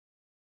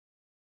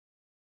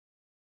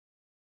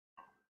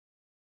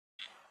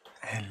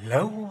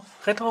Hello,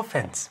 retro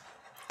fans.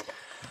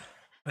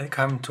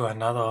 Welcome to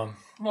another,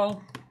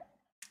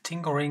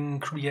 tinkering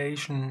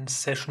creation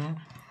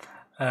session.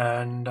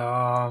 And,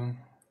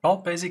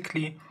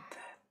 basically,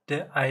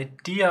 the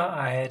idea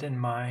I had in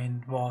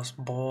mind was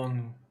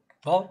born,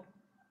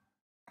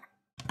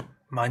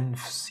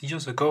 months,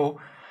 years ago,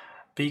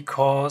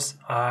 because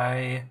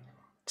I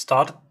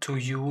started to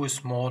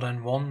use more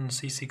than one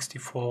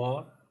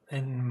C64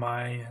 in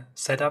my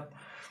setup,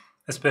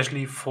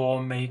 especially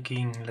for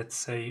making, let's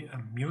say,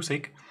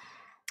 music.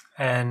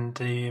 And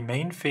the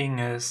main thing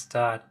is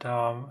that,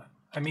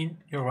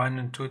 you run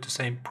into the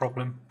same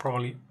problem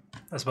probably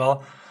as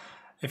well.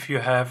 If you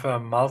have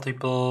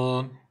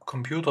multiple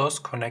computers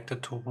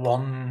connected to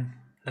one,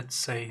 let's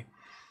say,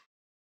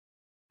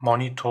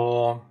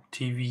 monitor,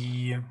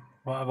 TV,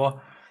 whatever,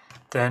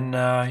 then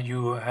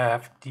you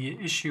have the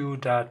issue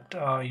that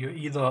you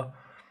either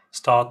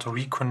start to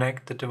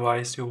reconnect the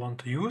device you want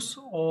to use,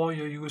 or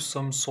you use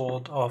some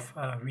sort of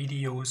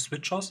video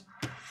switchers.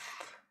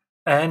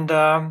 And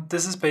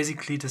this is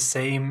basically the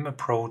same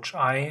approach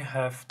I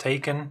have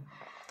taken,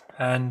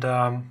 and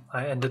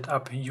I ended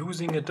up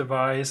using a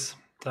device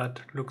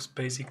that looks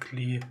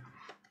basically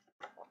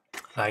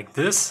like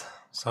this.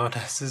 So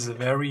this is a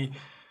very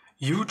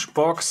huge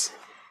box,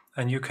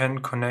 and you can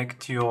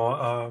connect your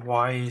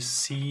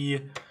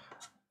YC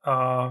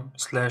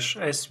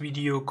 /S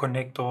video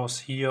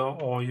connectors here,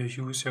 or you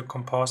use your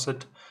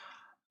composite,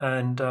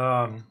 and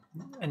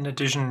in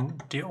addition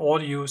the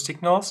audio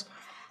signals.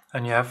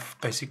 And you have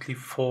basically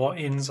 4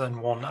 ins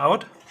and 1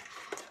 out,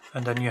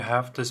 and then you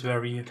have this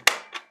very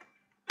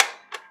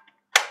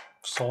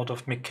sort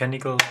of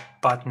mechanical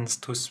buttons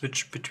to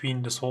switch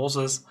between the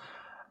sources.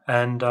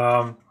 And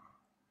to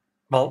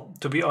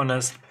be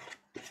honest,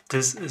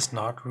 this is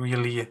not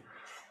really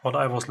what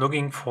I was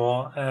looking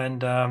for.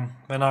 And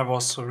when I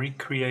was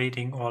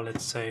recreating, or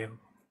let's say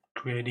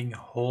creating a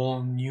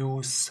whole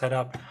new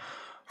setup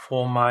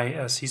for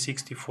my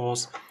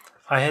C64s,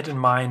 I had in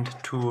mind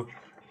to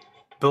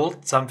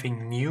build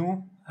something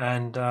new,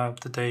 and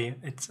today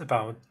it's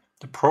about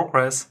the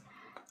progress,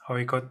 how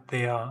we got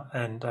there,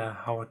 and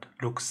how it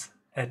looks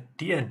at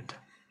the end.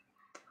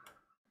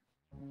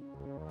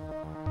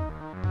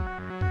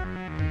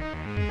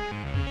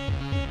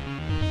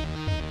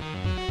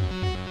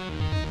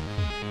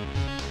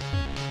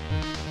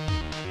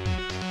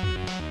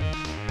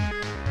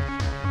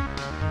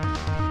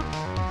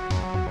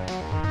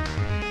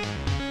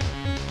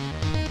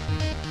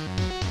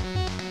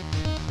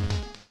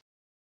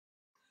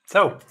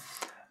 So,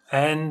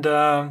 and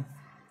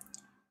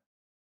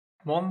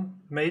one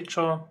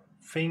major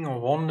thing, or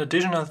one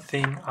additional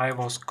thing I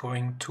was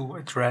going to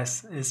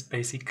address, is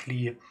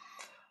basically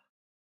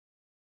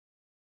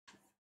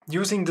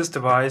using this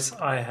device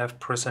I have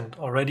present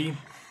already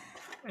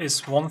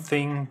is one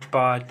thing,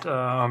 but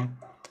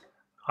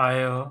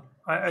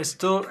I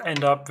still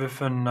end up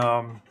with an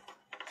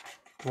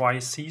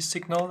YC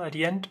signal at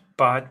the end,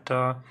 but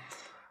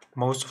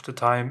most of the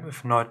time,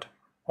 if not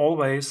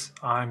always,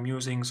 I'm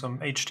using some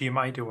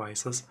HDMI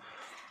devices.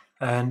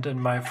 And in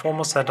my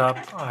former setup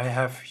I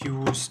have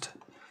used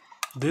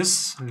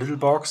this little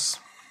box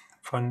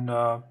from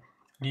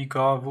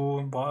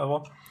Ligavo,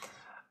 whatever,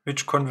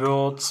 which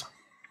converts,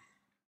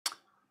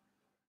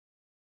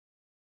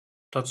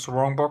 that's the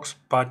wrong box,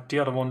 but the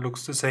other one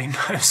looks the same.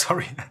 I'm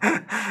sorry.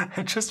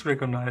 I just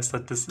recognized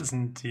that this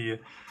isn't the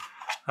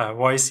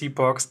YC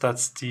box,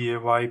 that's the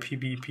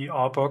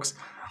YPBPR box,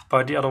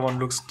 but the other one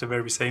looks the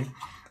very same.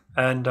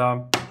 And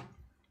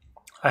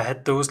I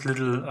had those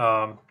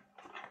little,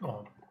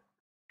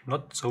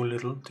 not so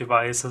little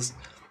devices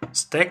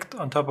stacked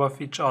on top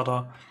of each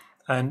other.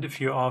 And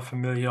if you are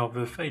familiar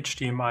with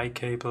HDMI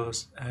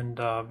cables and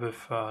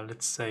with,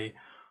 let's say,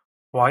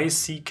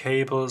 YC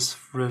cables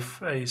with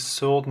a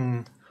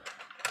certain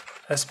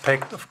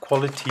aspect of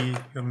quality,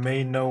 you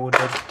may know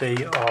that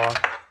they are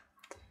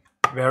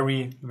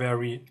very,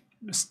 very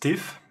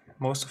stiff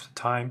most of the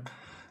time.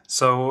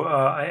 So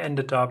I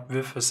ended up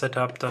with a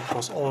setup that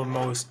was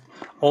almost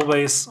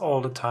always, all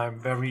the time,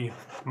 very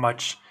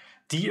much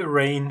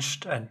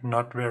dearranged and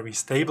not very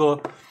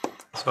stable.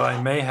 So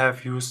I may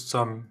have used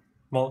some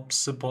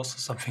zippers or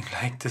something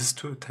like this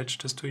to attach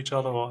this to each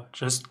other, or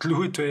just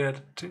glue it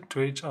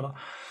to each other.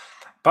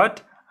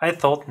 But I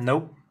thought,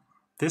 nope,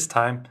 this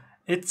time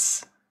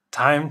it's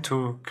time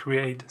to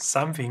create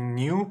something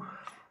new,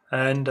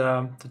 and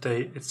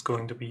today it's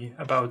going to be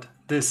about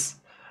this.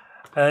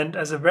 And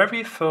as a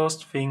very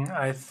first thing,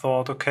 I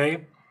thought,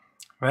 okay,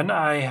 when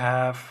I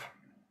have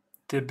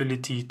the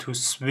ability to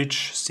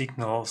switch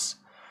signals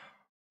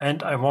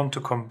and I want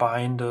to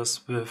combine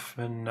this with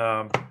an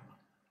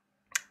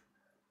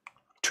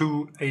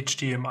 2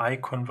 HDMI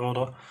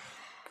converter,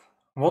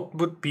 what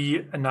would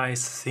be a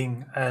nice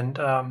thing? And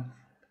I'm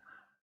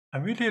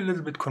really a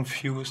little bit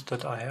confused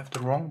that I have the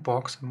wrong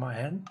box in my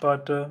hand,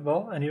 but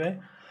anyway.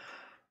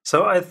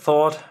 So I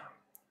thought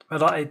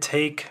whether I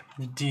take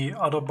the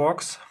other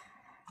box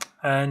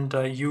and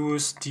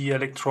use the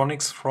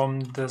electronics from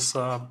this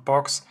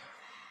box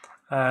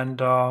and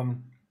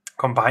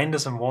combine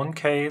this in one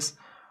case,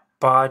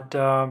 but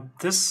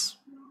this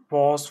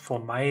was for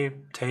my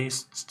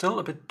taste still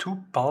a bit too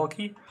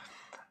bulky,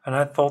 and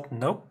I thought,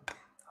 nope,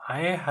 I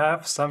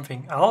have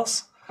something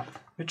else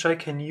which I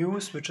can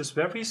use, which is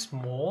very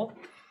small,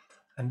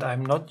 and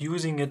I'm not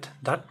using it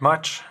that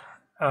much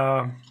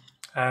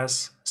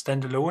as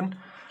standalone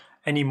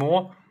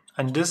anymore.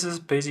 And this is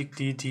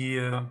basically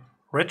the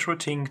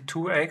RetroTink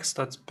 2X.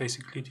 That's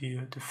basically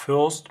the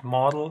first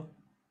model,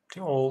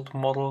 the old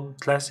model,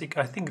 classic.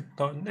 I think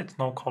it's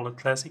now called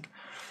classic.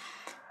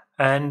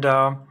 And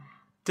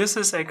this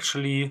is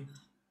actually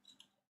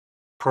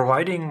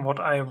providing what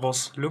I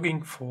was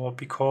looking for,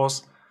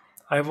 because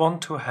I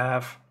want to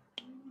have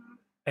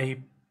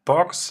a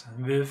box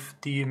with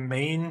the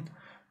main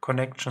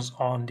connections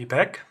on the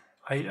back.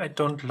 I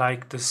don't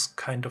like this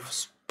kind of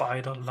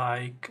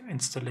spider-like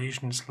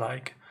installations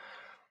like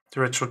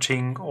the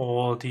RetroTink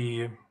or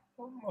the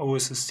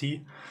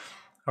OSSC.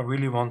 I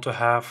really want to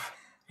have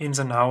ins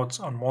and outs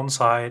on one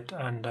side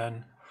and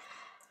then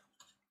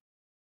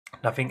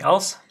nothing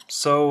else.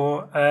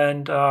 So,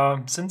 and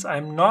since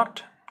I'm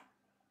not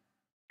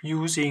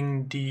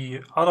using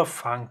the other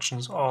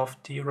functions of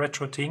the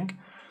RetroTink,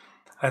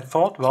 I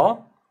thought,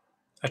 well,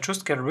 I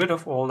just get rid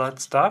of all that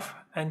stuff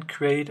and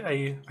create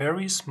a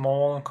very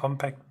small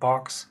compact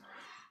box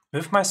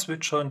with my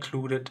switcher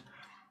included,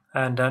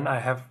 and then I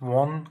have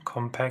one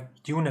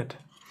compact unit.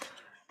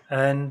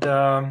 And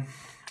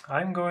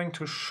I'm going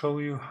to show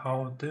you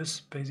how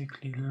this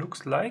basically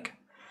looks like.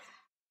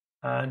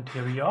 And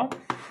here we are.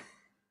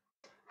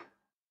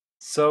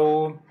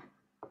 So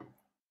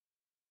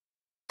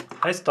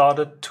I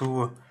started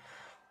to,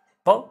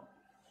 well,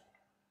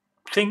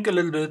 think a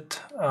little bit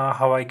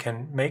how I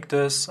can make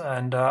this,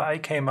 and I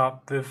came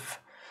up with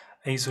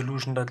a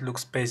solution that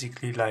looks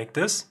basically like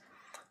this.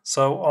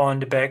 So on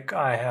the back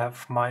I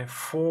have my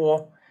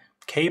 4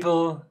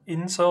 cable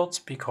inserts,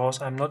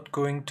 because I'm not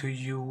going to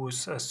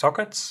use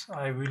sockets.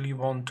 I really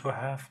want to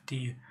have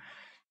the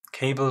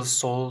cable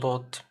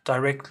soldered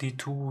directly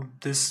to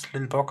this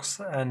little box,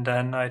 and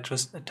then I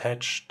just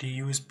attach the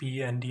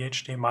USB and the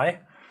HDMI.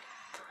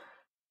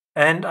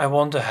 And I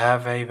want to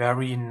have a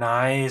very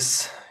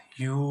nice,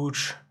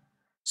 huge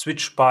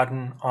switch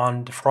button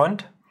on the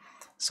front.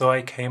 So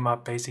I came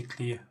up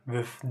basically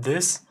with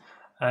this,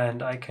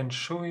 and I can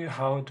show you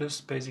how this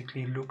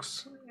basically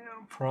looks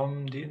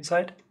from the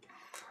inside.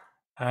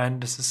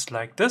 And this is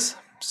like this.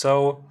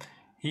 So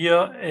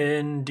here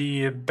in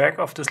the back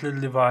of this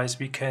little device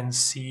we can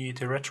see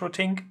the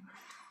RetroTink,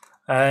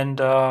 and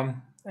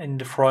in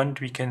the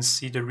front we can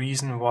see the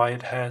reason why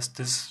it has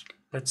this,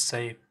 let's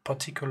say,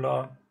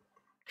 particular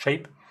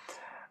shape,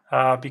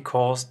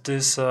 because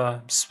this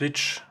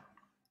switch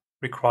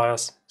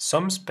requires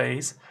some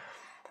space.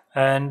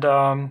 And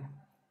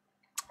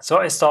so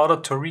I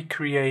started to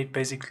recreate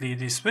basically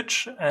the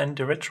switch and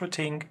the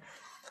RetroTink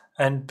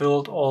and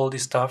build all the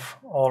stuff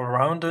all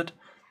around it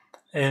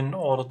in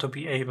order to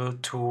be able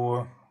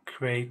to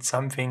create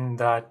something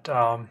that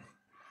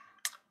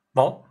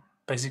well,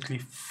 basically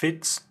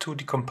fits to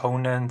the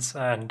components.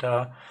 And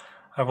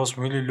I was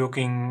really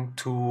looking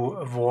to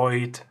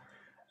avoid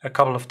a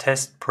couple of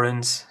test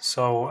prints,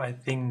 so I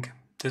think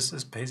this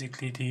is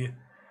basically the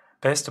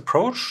best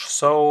approach.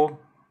 So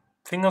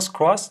fingers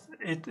crossed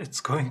it's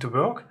going to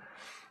work.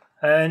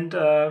 And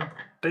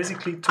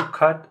basically, to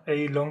cut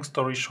a long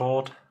story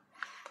short,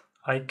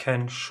 I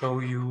can show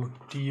you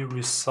the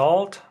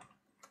result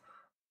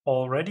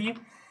already.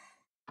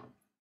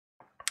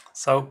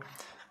 So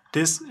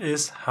this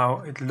is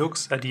how it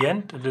looks at the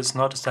end. It is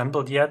not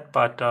assembled yet,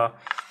 but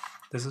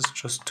this is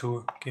just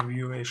to give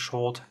you a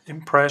short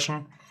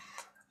impression.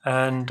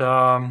 And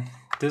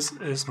this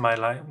is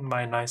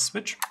my nice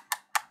switch,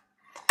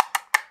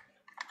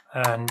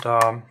 and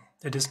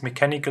it is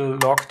mechanical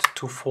locked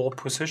to 4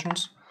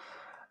 positions.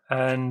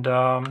 And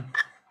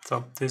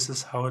so this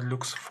is how it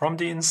looks from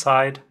the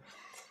inside.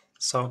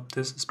 So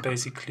this is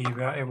basically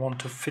where I want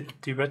to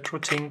fit the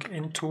RetroTink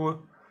into,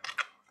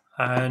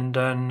 and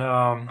then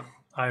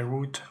I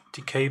route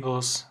the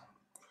cables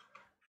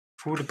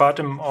through the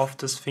bottom of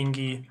this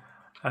thingy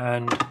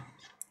and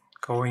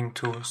going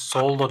to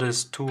solder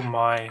this to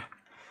my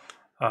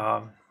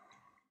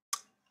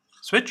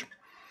switch.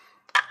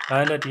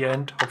 And at the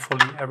end,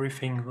 hopefully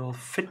everything will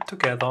fit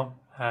together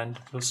and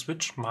will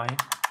switch my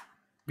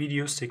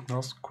video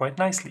signals quite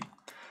nicely.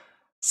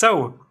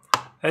 So,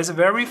 as a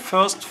very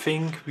first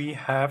thing, we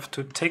have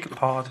to take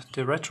apart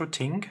the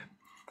RetroTink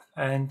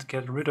and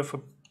get rid of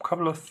a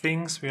couple of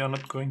things we are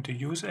not going to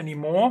use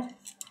anymore.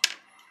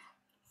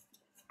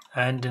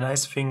 And the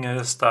nice thing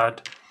is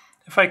that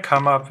if I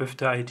come up with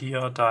the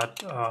idea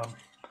that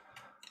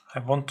I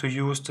want to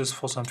use this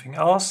for something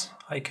else,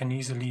 I can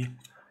easily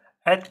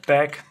add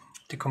back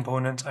the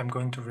components I'm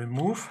going to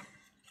remove.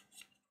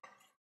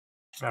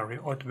 Very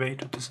odd way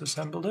to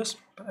disassemble this,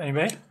 but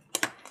anyway.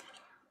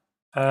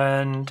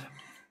 And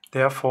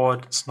therefore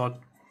it's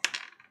not,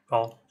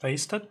 well,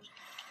 wasted.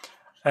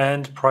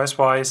 And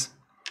price-wise,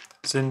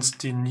 since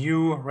the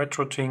new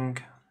RetroTink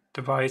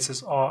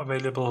devices are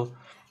available,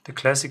 the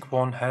classic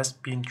one has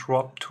been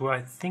dropped to,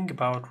 I think,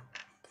 about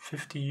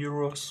 50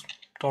 euros,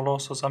 or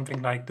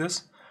something like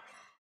this,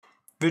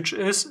 which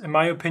is, in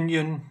my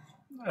opinion,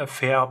 a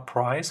fair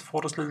price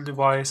for this little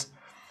device.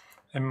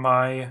 In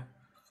my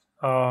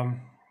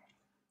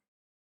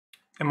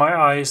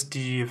eyes,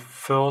 the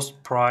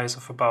first price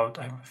of about,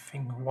 I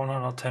think,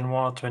 110,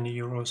 120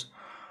 euros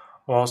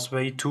was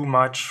way too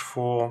much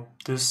for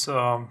this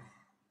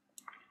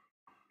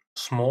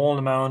small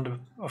amount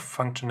of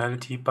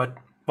functionality. But,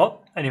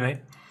 well,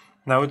 anyway,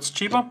 now it's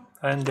cheaper,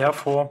 and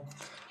therefore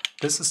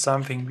this is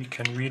something we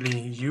can really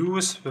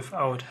use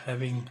without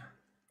having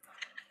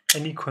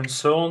any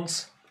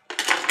concerns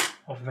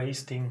of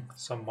wasting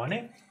some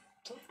money.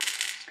 So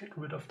let's get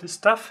rid of this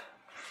stuff.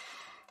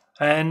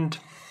 And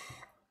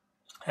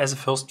as a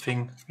first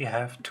thing, we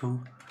have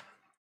to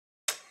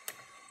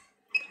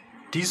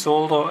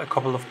desolder a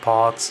couple of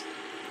parts.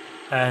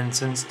 And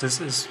since this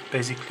is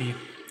basically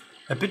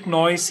a bit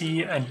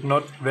noisy and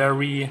not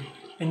very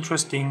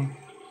interesting,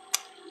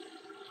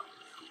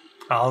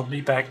 I'll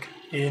be back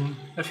in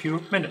a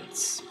few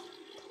minutes.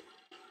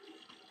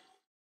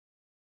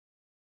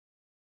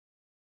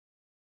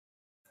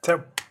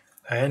 So,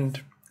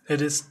 and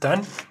it is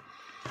done.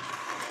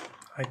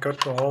 I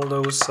got all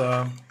those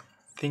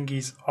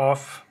thingies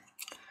off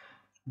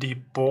the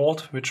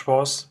board, which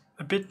was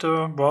a bit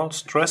well,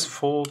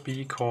 stressful,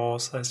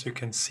 because as you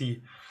can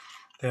see,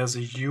 there's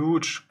a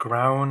huge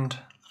ground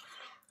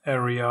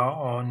area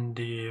on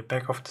the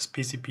back of this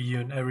PCB,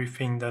 and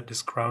everything that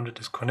is grounded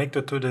is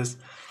connected to this.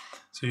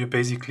 So you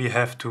basically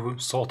have to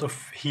sort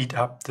of heat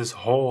up this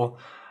whole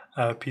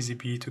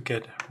PCB to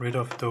get rid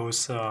of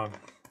those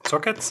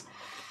sockets.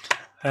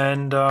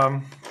 And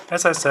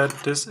as I said,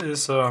 this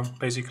is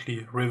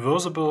basically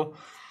reversible.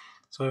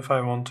 So if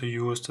I want to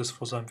use this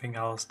for something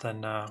else,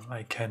 then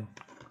I can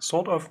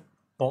sort of,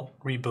 well,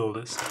 rebuild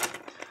this.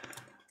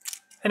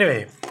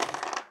 Anyway,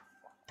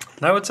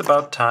 now it's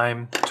about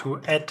time to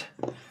add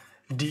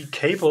the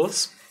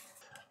cables.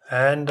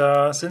 And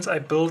since I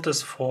built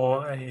this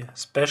for a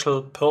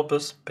special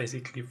purpose,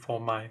 basically for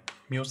my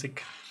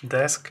music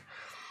desk,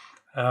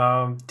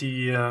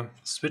 the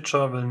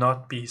switcher will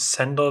not be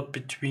centered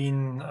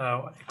between,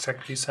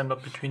 exactly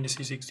centered between the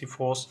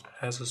C64s,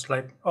 has a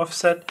slight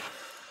offset.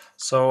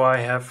 So I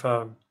have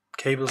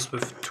cables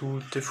with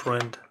two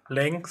different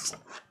lengths,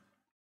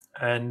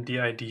 and the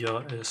idea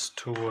is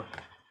to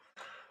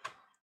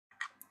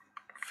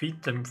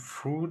feed them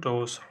through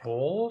those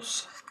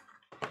holes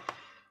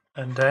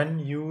and then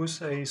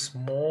use a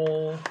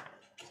small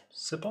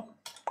zipper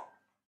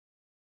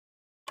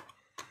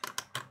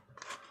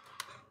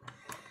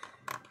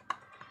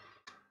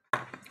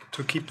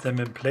to keep them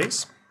in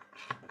place.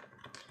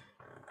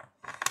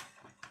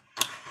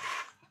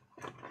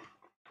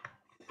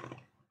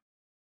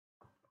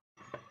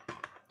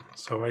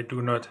 So I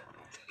do not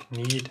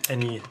need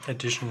any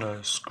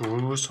additional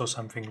screws or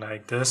something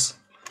like this,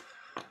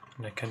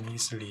 and I can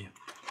easily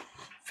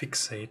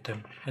fixate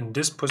them in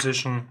this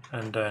position,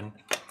 and then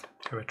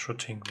the retro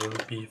thing will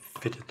be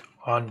fitted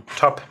on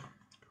top.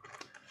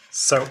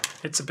 So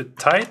it's a bit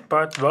tight,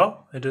 but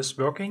well, it is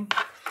working.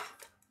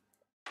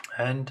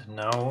 And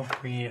now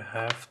we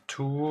have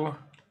to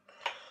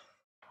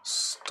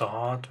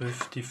start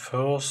with the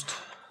first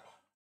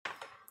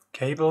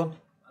cable,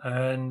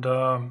 and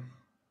I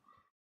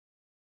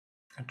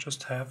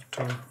just have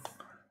to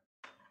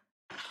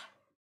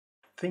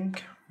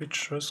think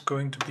which is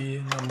going to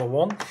be number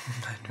one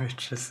and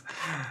which is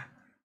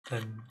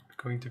then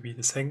going to be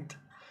the second.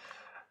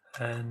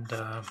 And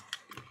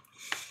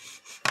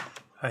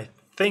I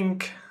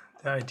think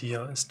the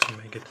idea is to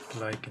make it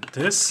like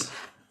this.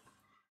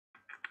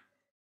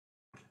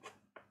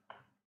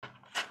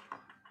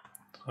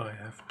 So I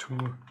have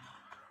two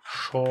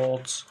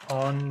shorts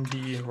on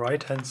the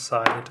right hand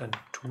side and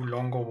two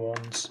longer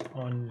ones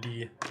on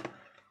the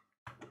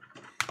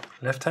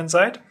left hand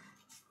side.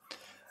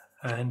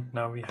 And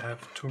now we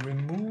have to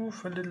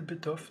remove a little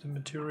bit of the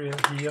material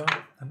here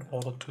in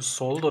order to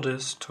solder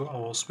this to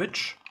our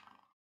switch.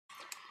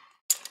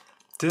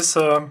 This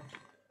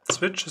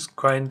switch is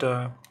kind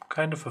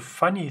of a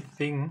funny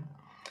thing.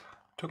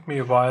 It took me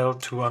a while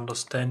to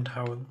understand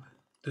how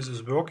this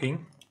is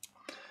working,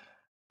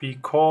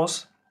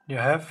 because you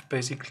have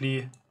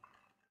basically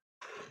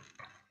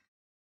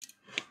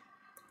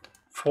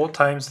 4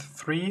 times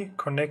 3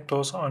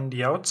 connectors on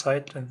the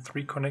outside and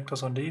 3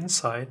 connectors on the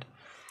inside.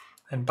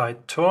 And by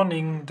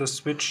turning the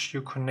switch,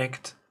 you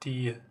connect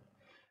the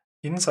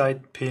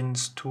inside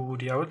pins to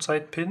the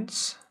outside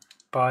pins,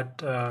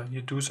 but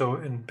you do so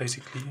in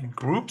basically in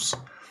groups.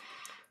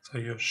 So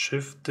you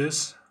shift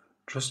this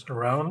just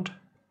around,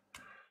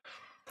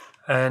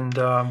 and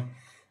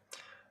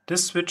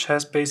this switch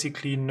has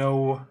basically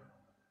no,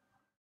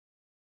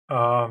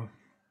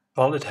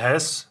 well, it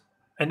has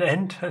an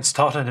end, and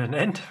start and an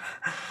end,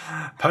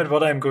 but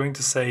what I'm going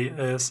to say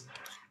is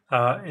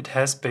it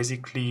has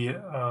basically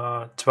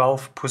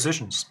 12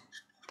 positions,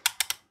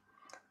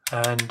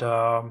 and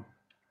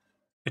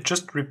it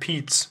just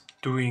repeats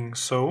doing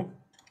so.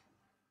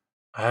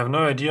 I have no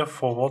idea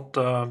for what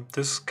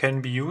this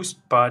can be used,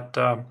 but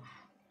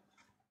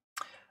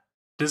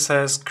this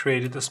has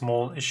created a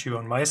small issue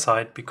on my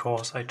side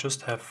because I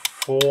just have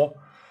 4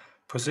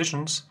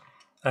 positions,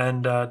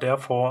 and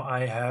therefore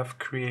I have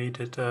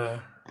created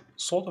a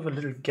sort of a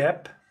little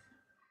gap,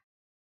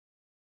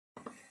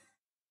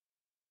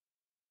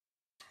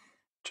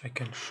 which I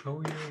can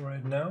show you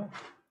right now.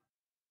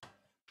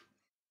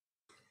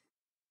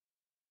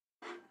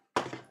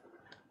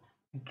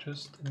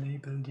 Just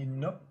enable the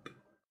knob.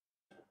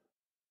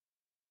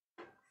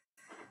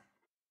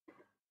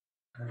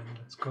 And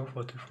let's go for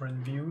a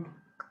different view.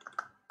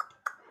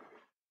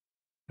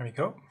 There we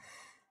go.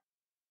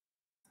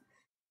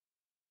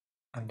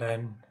 And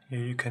then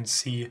here you can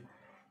see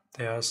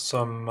there are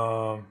some,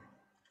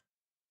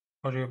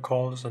 what do you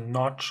call this, a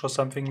notch or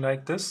something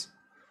like this.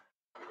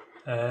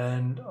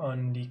 And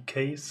on the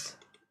case,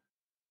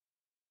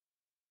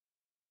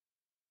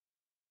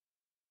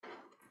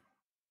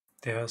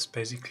 there's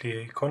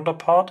basically a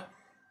counterpart,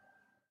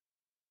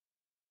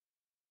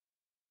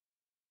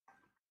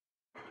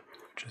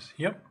 which is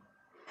here.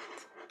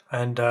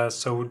 And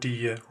so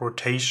the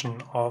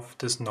rotation of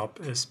this knob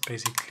is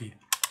basically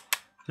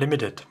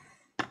limited.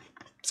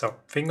 So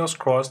fingers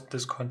crossed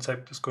this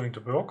concept is going to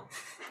work.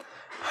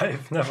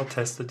 I've never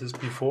tested this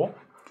before,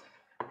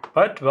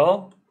 but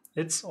well,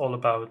 it's all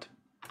about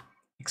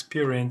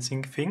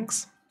experiencing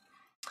things.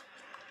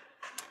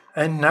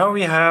 And now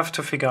we have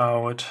to figure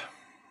out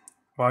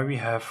why we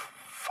have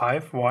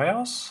 5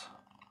 wires.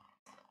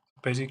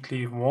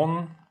 Basically 1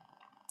 is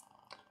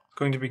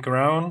going to be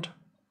ground,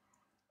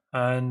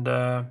 and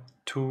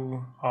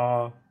 2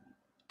 are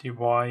the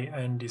Y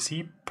and the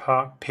C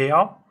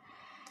pair.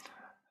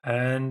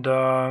 And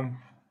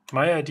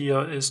my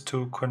idea is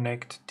to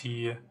connect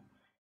the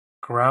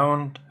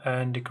ground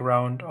and the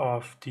ground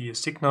of the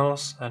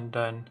signals, and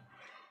then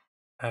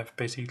have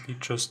basically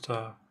just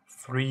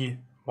 3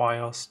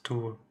 wires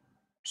to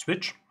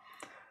switch.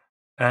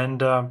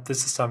 And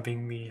this is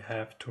something we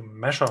have to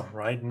measure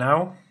right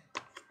now.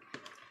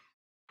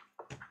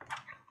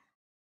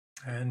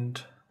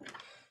 And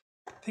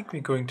I think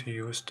we're going to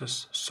use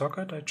this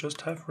socket I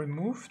just have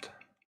removed,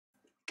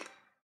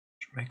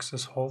 which makes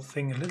this whole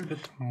thing a little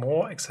bit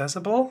more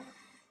accessible.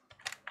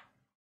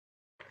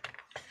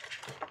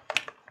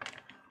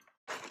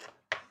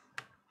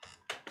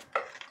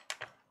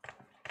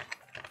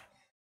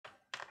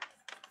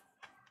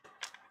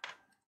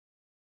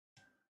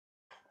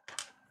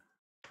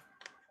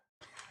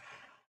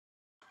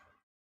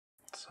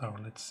 So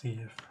let's see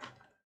if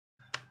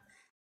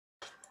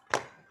I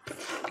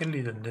can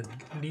need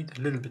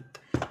a little bit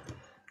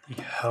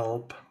the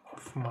help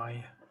of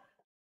my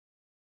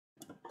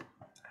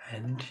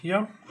hand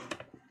here.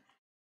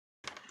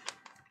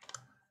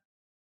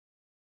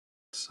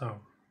 So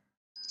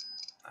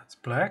that's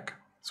black,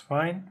 it's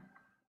fine.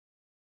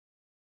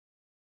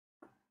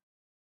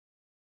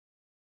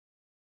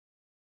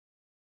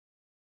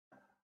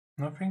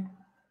 Nothing.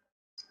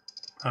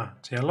 Ah,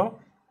 it's yellow.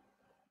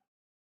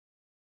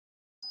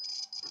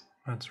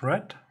 That's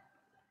red.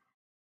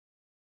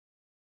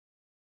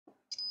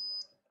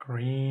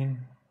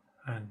 Green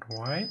and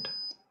white.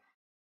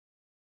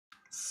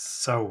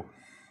 So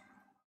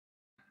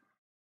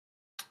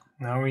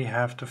now we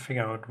have to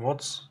figure out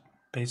what's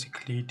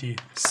basically the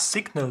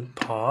signal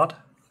part.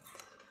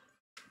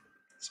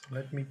 So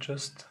let me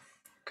just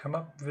come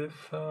up with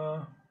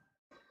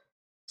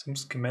some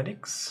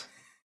schematics.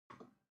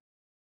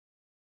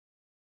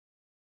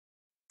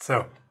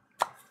 So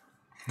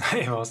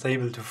I was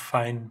able to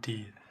find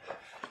the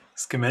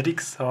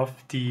schematics of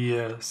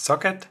the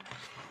socket,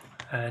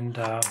 and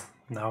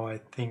now I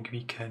think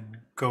we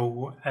can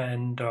go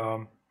and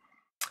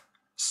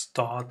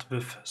start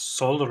with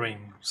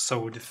soldering.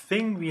 So the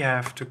thing we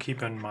have to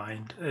keep in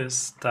mind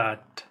is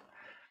that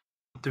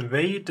the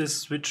way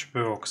this switch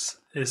works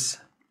is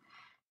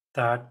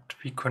that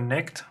we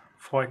connect,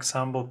 for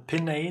example,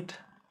 pin 8,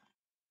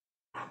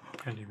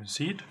 can't even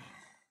see it.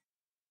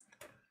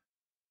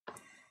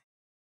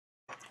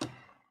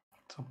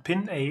 So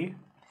pin A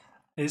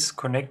is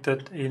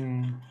connected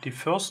in the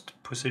first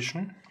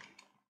position,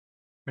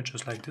 which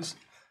is like this,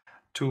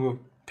 to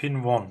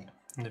pin 1.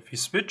 And if we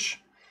switch,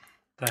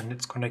 then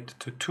it's connected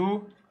to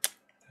 2,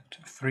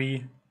 to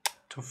 3,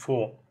 to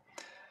 4.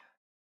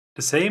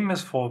 The same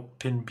is for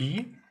pin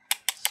B.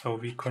 So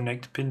we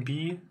connect pin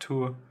B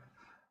to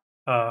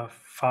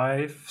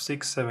 5,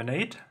 6, 7,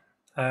 8.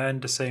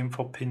 And the same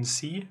for pin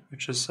C,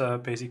 which is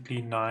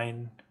basically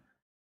 9,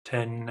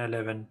 10,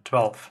 11,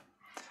 12.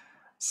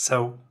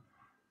 So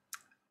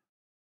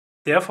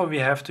therefore we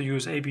have to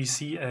use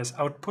ABC as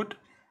output,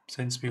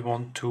 since we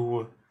want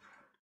to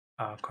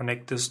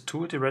connect this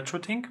to the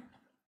RetroTink.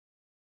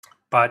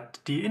 But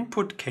the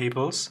input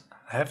cables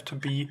have to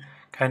be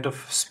kind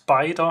of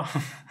spider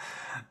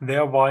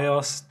their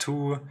wires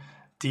to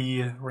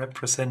the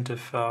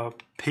representative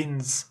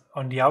pins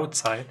on the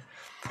outside.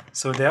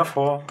 So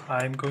therefore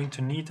I'm going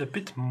to need a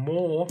bit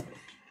more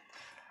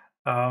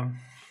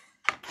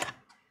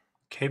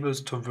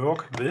cables to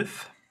work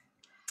with.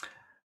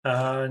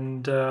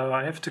 And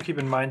I have to keep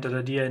in mind that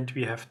at the end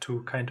we have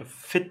to kind of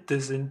fit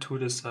this into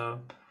this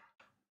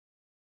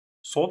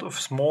sort of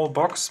small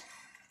box.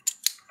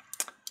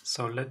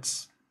 So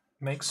let's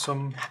make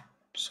some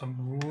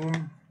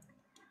room.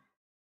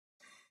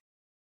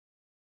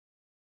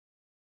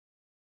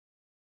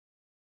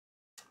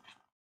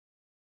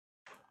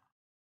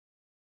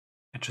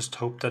 I just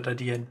hope that at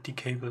the end the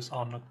cables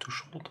are not too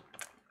short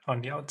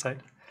on the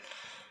outside.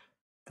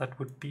 That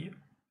would be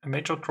a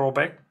major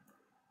drawback.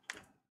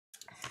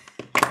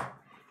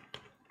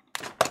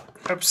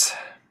 Oops.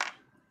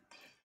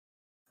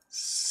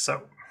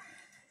 So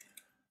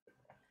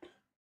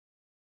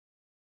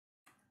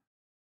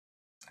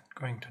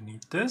I'm going to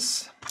need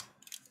this.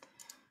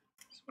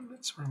 So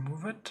let's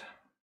remove it.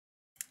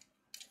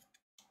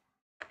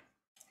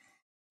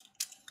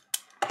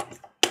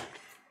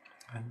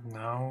 And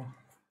now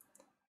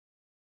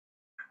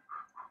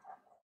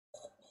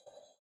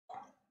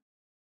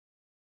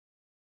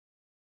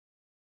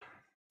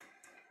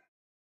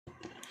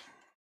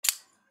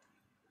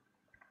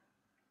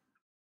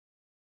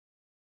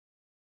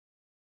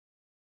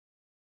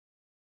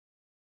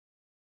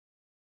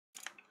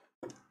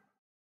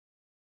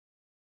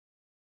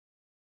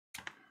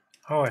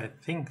oh, I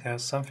think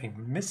there's something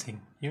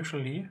missing.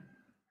 Usually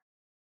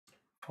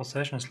for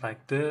sessions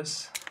like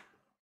this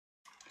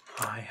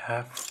I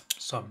have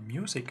some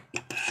music.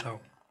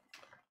 So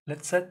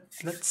let's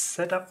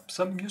set up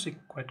some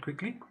music quite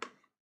quickly.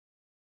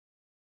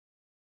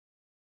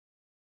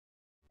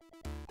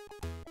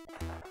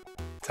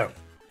 So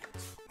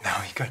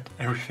now we got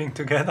everything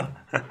together.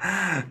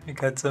 We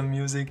got some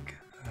music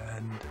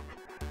and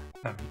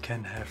now we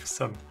can have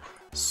some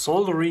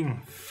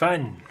soldering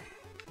fun.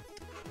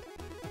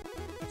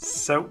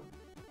 So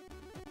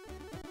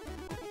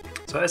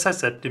as I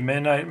said, the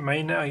main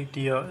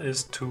idea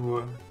is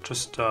to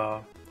just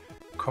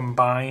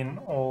combine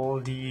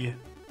all the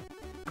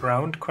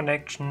ground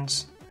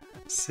connections,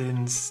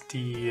 since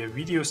the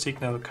video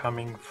signal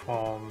coming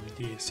from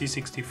the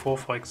C64,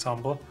 for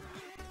example,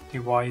 the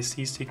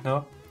YC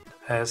signal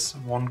has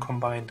one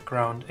combined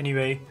ground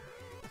anyway,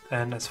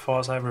 and as far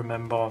as I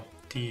remember,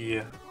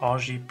 the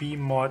RGB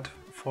mod,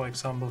 for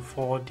example,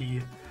 for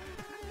the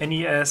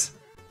NES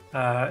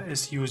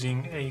is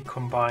using a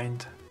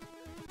combined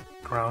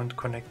ground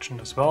connection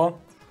as well,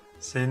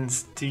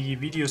 since the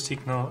video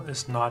signal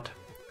is not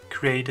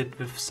created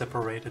with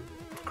separated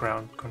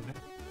ground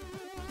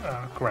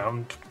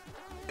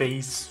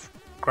base,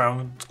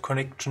 ground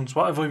connections,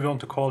 whatever you want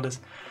to call this.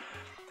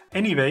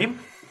 Anyway,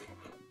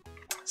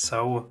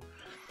 so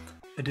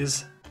it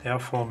is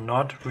therefore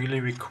not really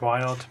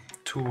required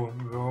to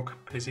work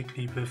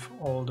basically with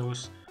all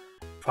those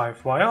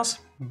 5 wires,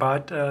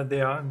 but they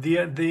are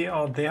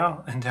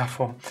there, and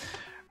therefore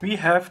we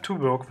have to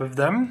work with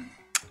them.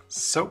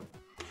 So,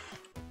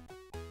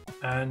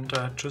 and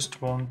I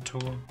just want to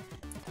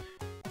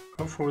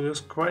go through this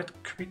quite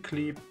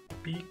quickly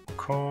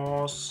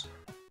because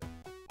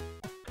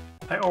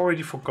I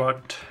already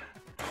forgot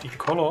the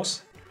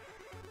colors,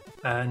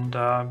 and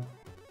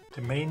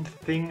the main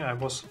thing I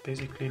was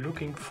basically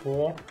looking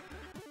for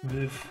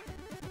with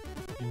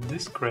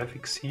this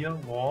graphics here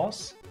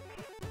was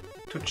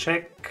to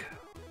check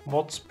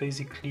what's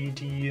basically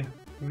the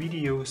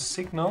video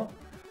signal,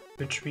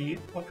 which we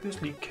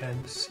obviously can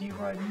see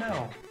right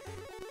now.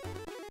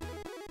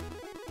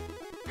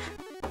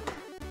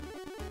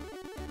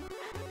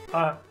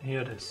 Ah,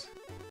 here it is.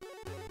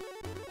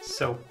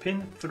 So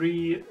pin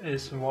 3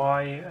 is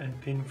Y and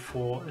pin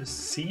 4 is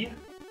C.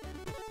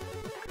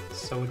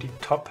 So the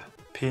top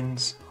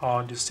pins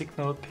are the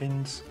signal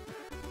pins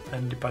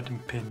and the bottom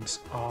pins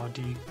are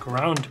the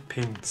ground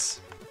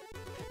pins.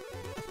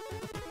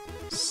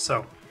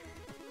 So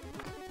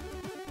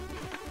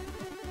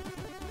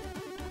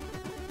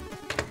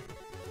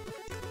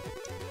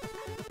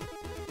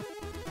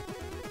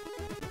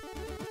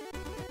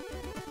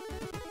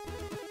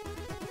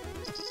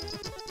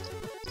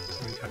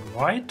we got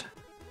white,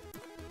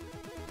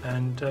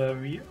 and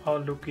we are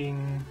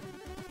looking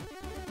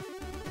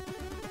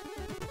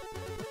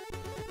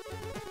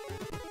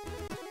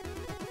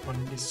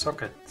on the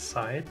socket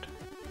side.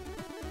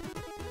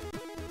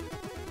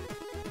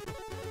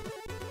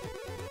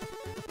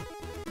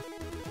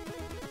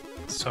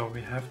 So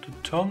we have to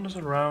turn this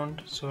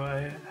around, so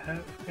I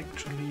have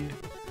actually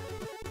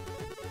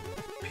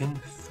pin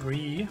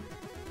 3,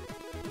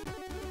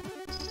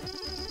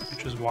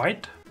 which is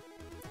white,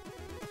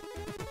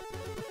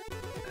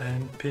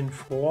 and pin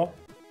 4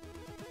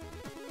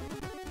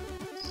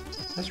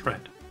 is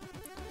red.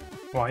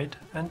 White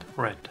and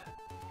red.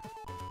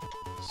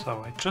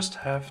 So I just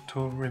have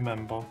to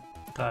remember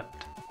that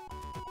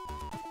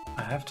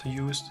I have to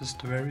use this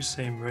the very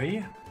same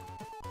way.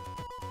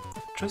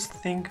 Just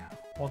think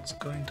what's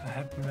going to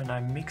happen when I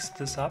mix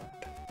this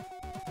up.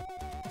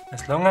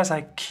 As long as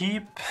I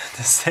keep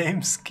the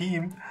same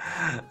scheme,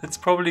 it's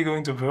probably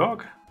going to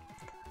work.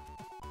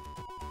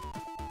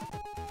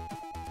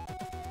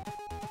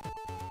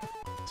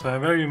 So I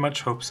very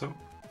much hope so.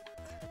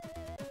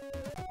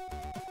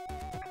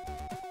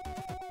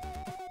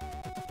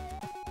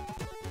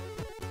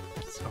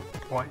 So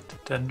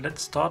white. Then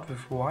let's start with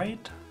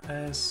white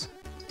as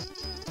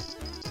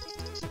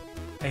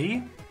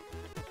A.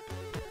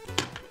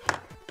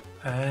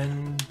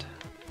 And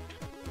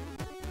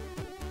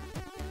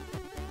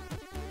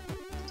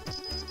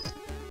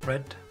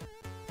red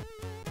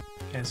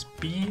as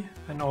B,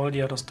 and all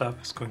the other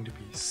stuff is going to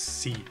be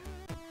C.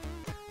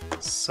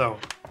 So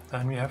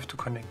then we have to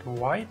connect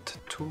white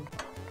to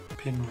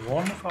pin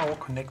 1 of our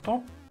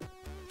connector.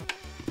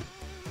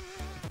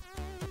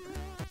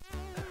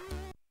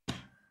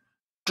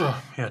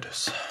 Here it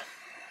is.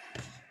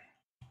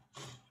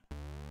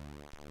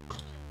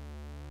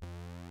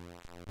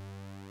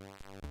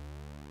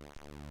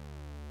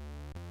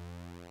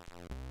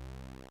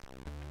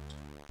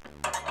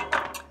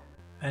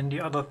 And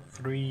the other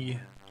 3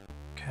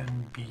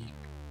 can be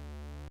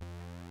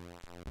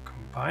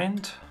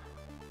combined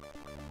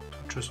to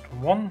just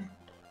 1.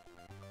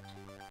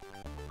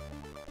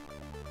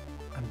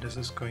 And this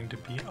is going to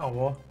be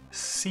our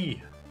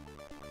C.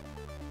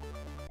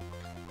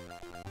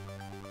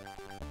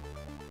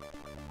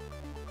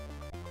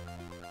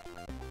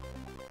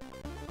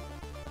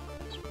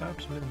 It's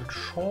perhaps a little bit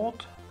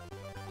short.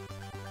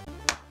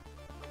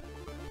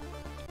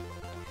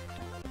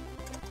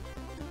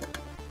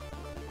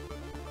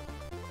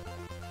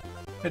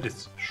 It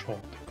is short.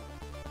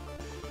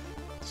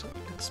 So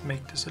let's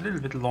make this a little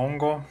bit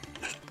longer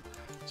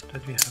so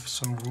that we have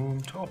some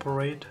room to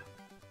operate.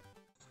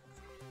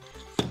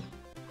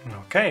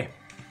 Okay.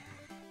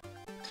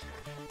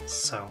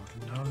 So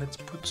now let's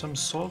put some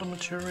solder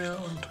material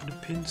onto the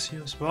pins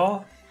here as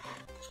well.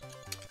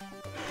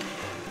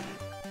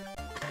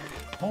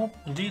 Oh,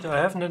 indeed, I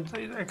haven't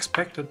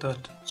expected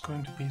that it's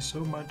going to be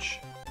so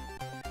much.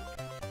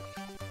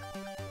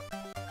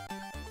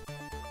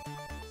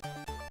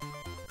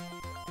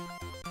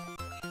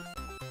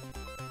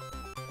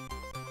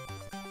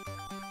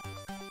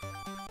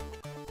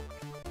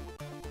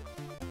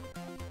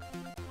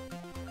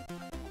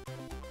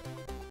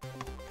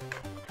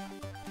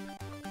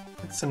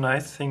 That's a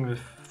nice thing with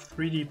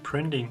 3D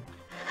printing.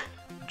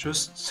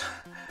 Just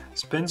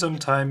spend some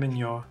time in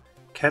your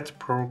CAD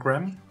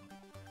program,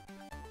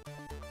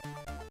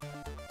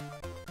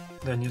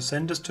 then you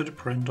send this to the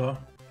printer,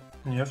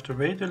 and you have to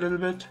wait a little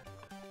bit,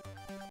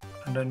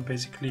 and then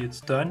basically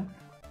it's done.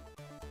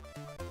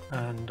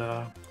 And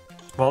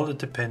well, it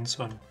depends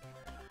on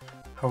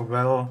how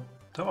well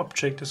the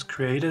object is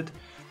created.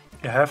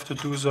 You have to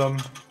do some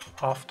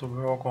after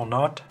work or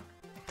not.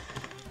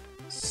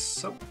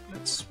 So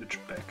let's switch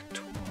back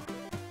to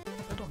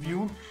better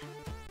view.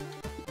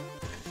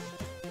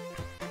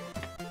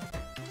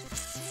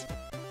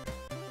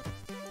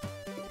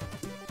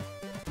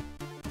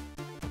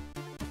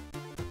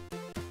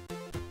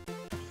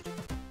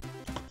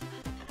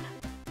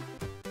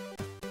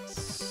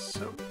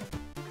 So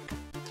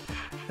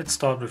let's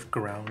start with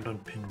ground on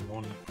pin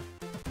 1.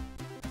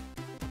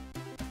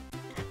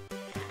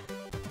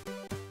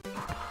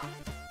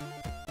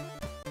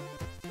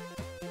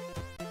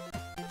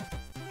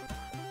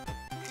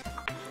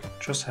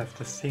 Just have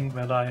to think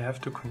whether I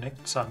have to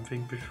connect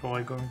something before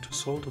I go to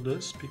solder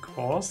this,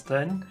 because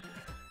then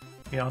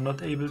we are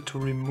not able to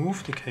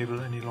remove the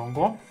cable any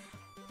longer.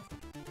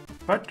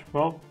 But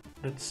well,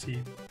 let's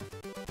see.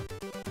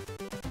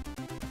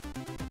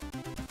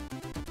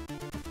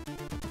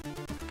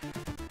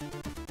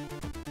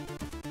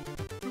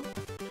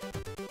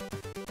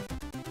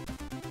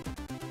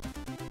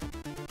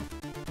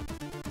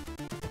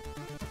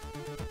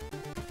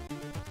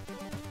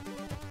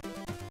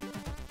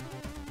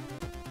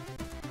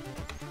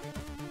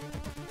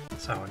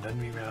 So then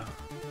we were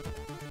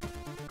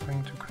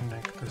going to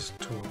connect this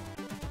to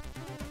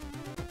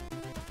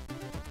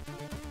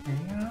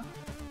here,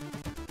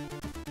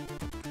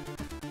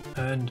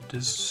 and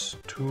this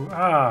to,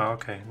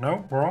 okay,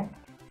 no, wrong.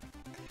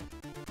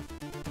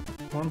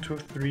 1, 2,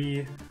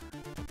 3,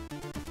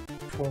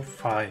 4,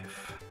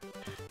 5.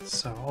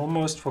 So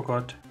almost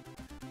forgot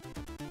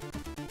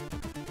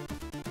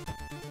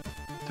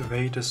the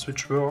way the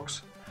switch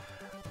works.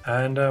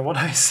 And what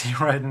I see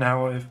right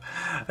now,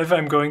 if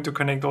I'm going to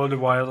connect all the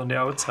wires on the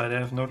outside, I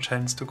have no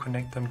chance to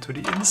connect them to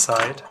the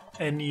inside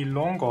any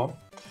longer.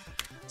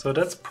 So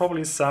that's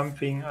probably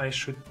something I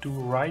should do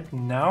right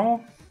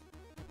now.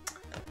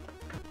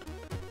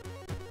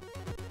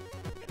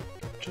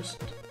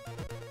 Just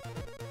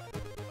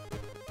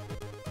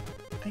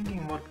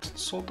thinking what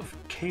sort of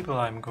cable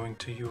I'm going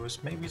to use.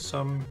 Maybe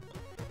some,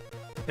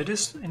 it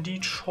is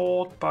indeed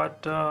short,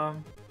 but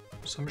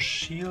some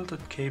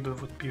shielded cable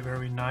would be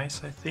very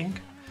nice, I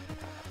think.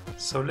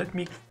 So let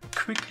me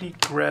quickly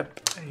grab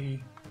a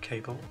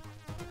cable.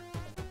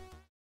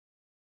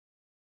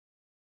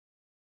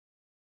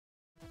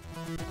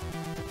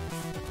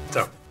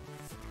 So,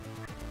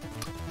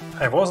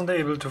 I wasn't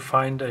able to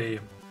find a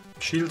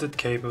shielded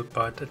cable,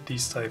 but at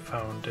least I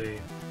found a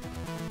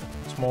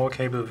small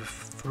cable with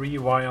 3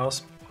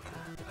 wires,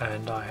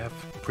 and I have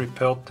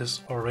prepared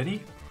this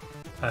already.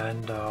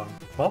 And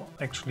well,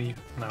 actually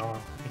now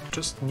I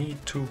just need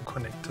to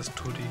connect this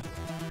to the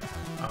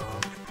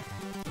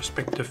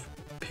respective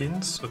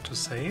pins, so to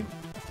say.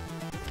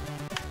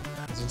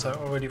 And since I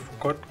already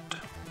forgot,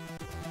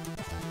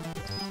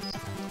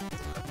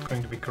 it's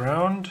going to be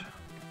ground,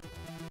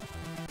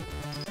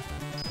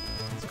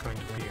 it's going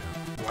to be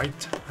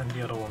white, and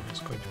the other one is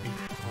going to be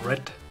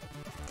red.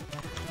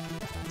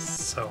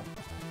 So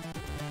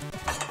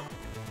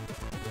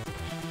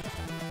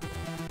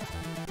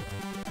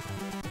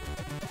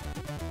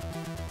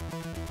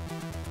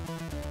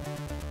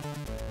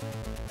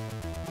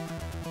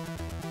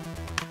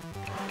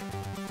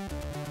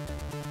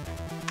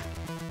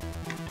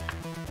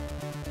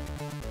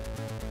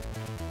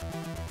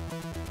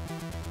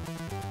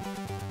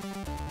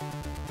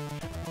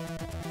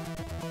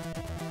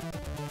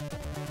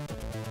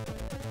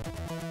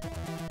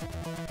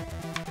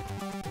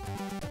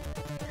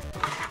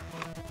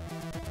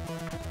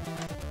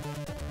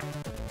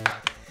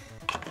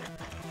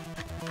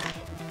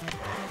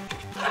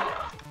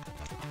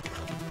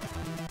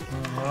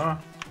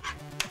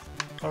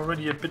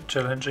actually a bit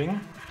challenging.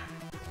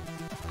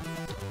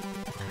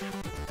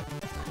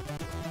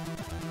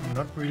 I'm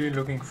not really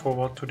looking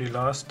forward to the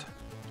last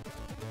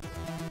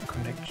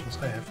connections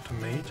I have to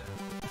make.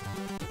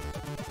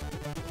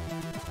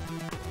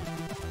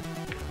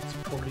 It's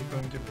probably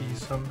going to be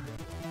some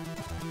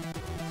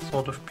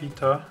sort of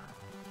beta.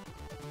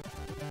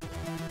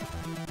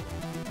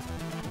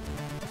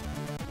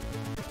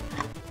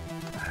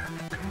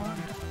 Come on.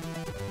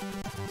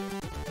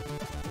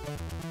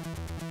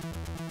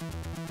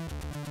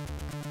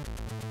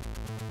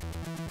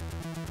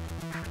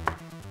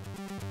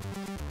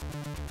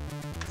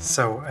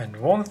 So, and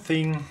one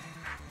thing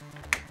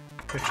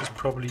which is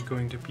probably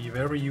going to be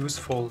very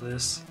useful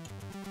is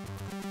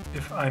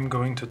if I'm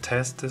going to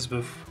test this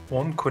with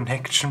one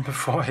connection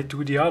before I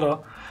do the other,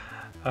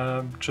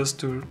 just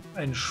to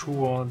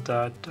ensure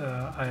that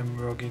I'm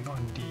working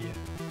on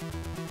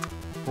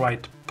the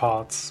right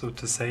parts, so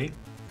to say.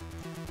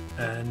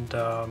 And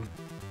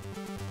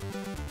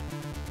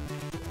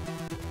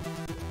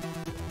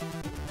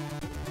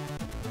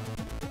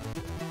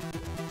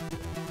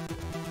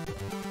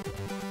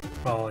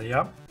well,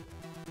 yeah.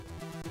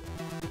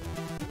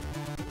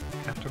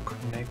 Have to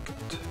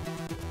connect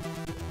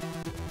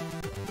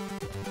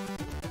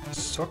the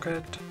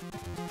socket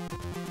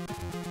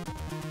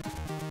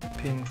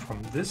pin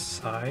from this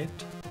side.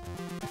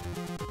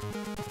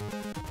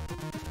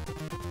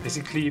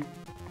 Basically,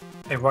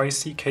 a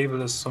YC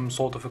cable is some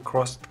sort of a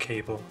crossed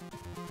cable,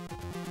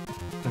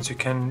 since you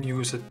can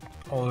use it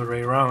all the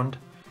way around.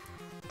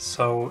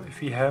 So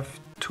if you have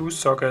two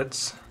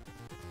sockets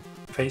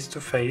face to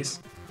face,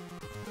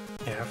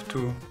 you have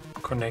to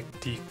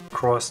connect the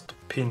crossed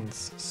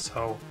pins.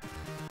 So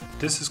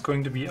this is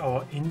going to be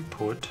our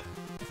input.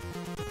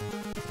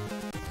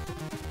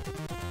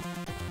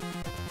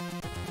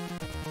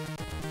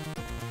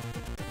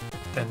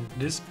 Then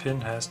this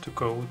pin has to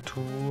go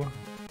to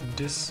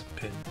this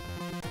pin.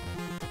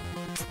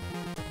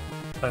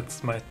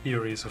 That's my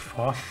theory so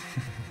far.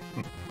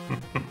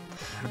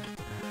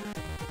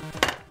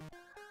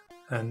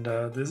 And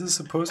this is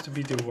supposed to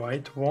be the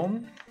white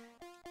one.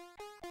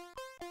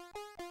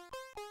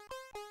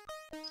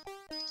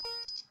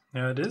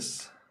 There it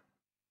is.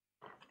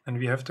 And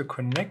we have to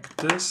connect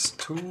this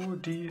to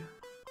the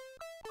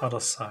other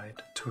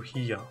side, to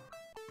here.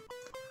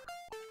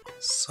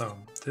 So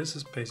this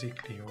is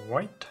basically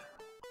white.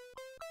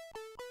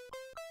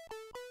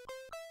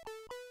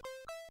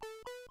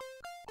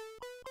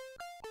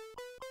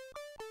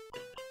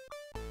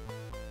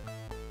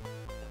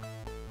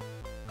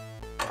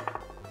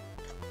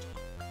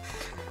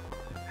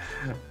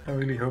 I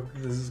really hope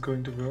this is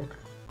going to work.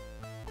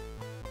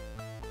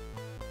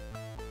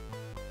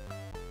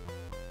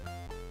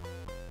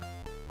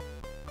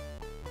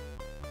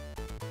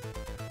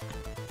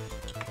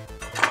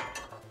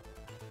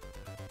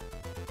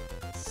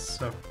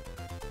 So,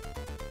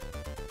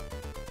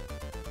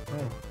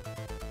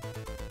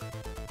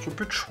 it's a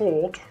bit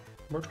short,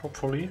 but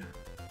hopefully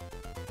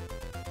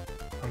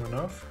long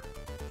enough.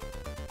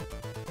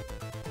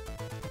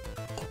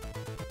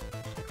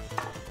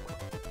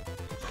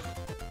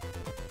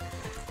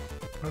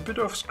 A bit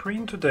off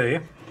screen today.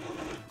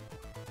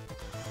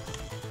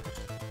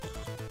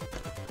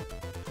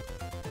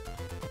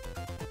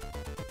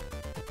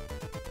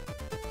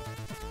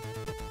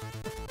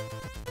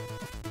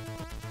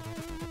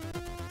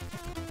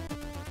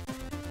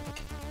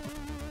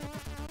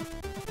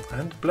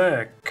 And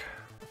black.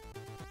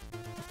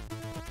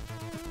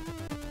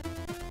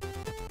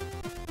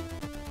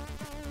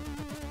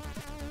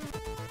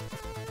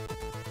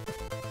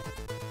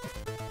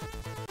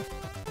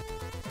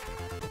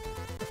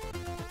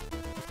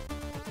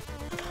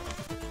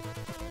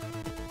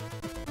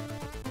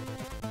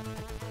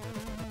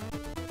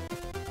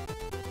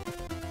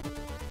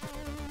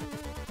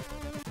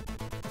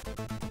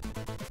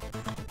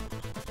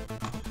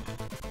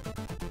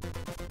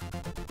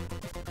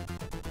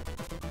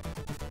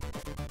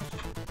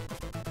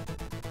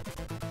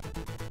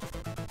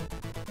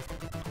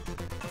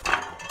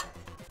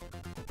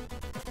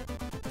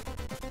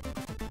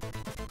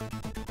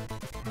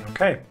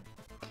 Okay,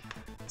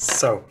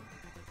 so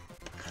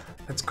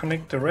let's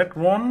connect the red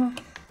one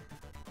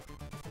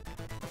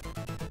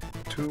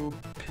to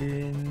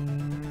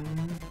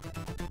pin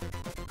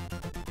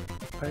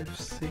 5,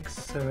 6,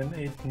 7,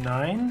 8,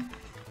 9,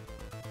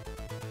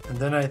 and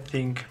then I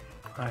think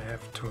I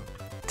have to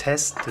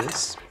test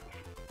this.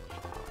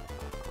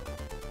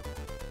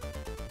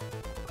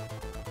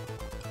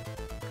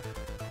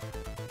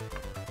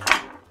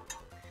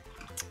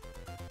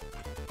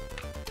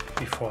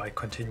 Before I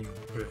continue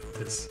with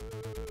this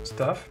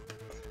stuff.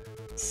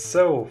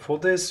 So for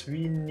this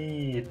we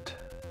need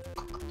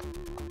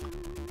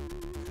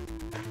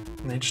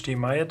an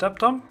HDMI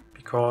adapter,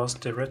 because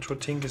the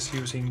RetroTink is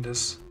using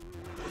this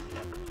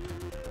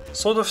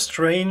sort of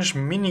strange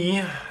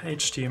mini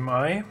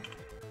HDMI,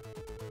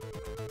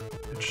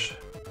 which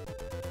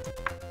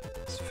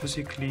is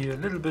physically a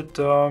little bit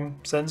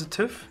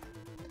sensitive,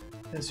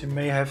 as you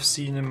may have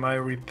seen in my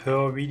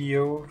repair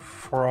video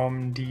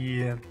from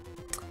the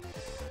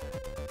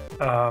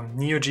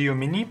Neo Geo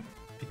Mini.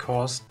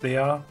 because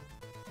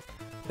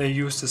they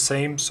use the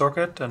same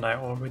socket and I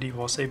already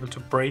was able to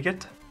break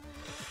it.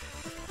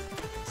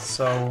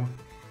 So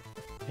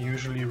I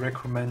usually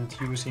recommend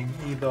using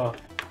either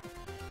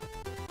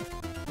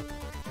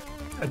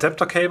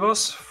adapter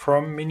cables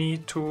from mini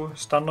to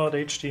standard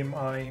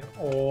HDMI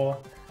or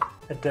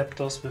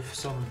adapters with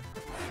some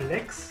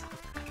flex.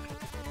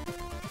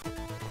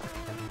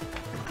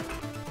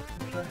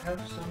 Which I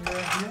have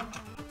somewhere here.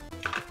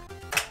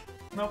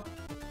 Nope.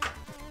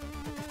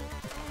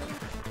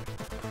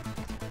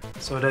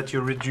 So that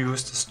you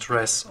reduce the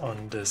stress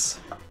on this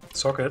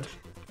socket.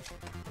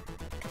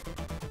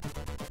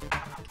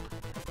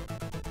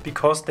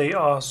 Because they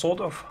are sort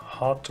of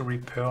hard to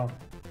repair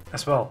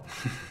as well.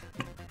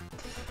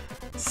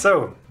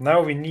 So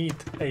now we need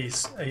a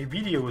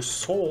video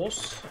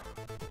source,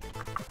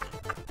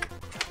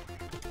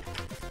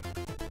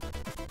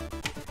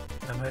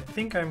 and I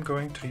think I'm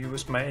going to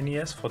use my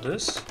NES for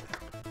this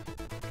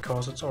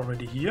because it's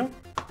already here,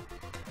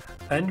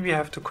 and we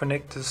have to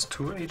connect this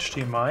to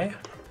HDMI.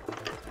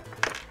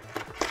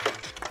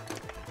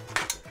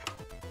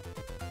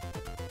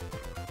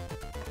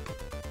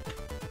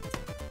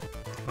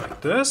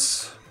 Like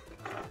this.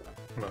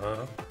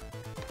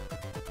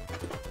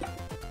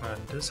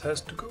 And this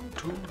has to go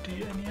to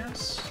the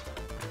NES.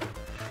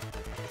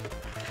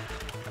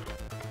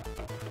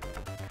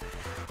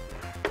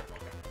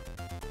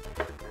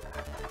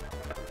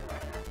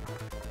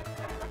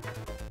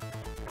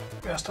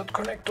 Where's that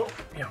connector?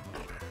 Yeah.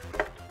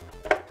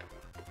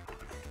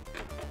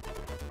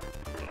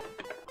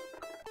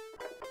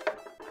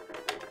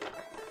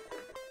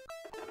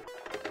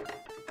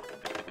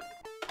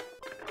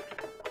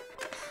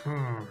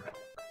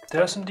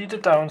 There's indeed a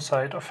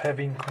downside of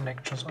having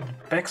connections on the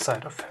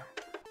backside of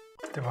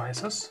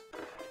devices.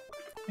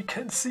 We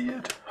can see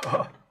it.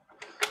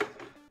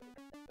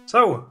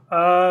 So,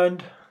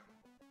 and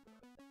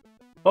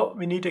well,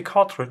 we need a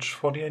cartridge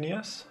for the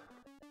NES.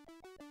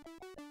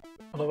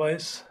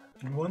 Otherwise,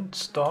 it won't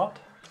start.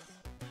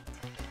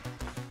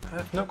 I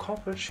have no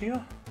cartridge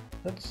here.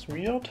 That's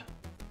weird.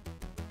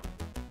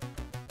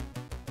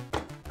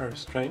 Very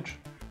strange.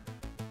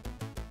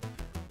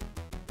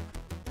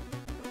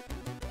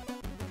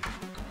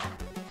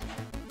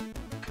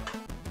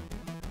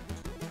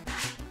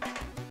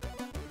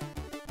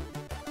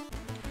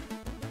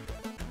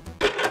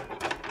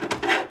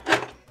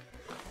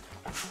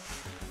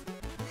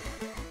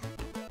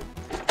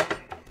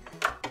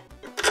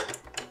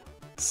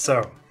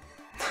 So,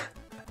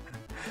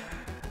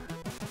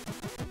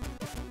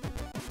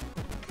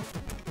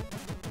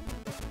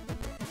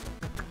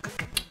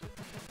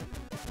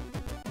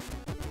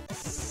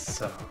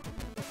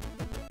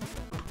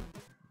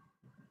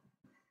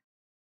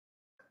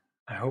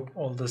 I hope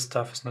all this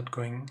stuff is not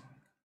going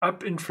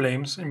up in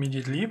flames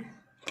immediately.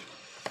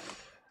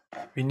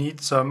 We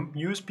need some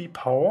USB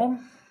power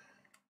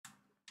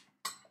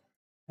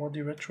for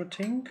the retro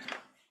thing,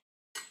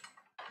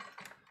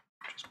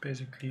 which is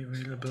basically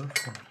available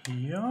from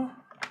here.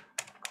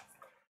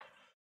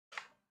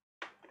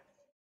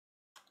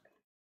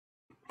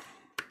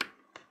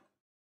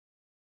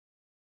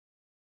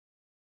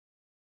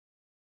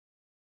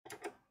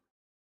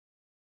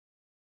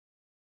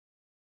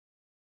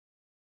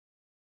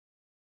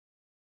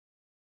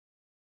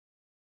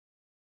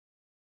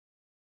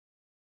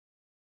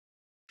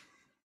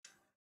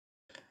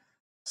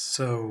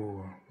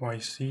 So,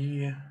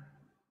 YC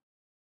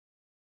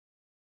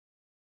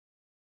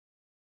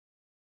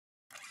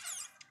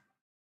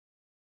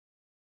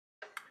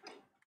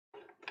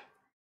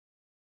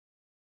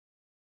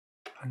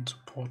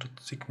unsupported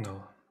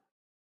signal.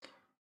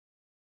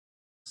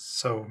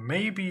 So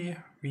maybe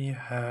we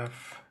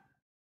have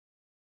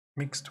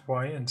mixed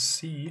Y and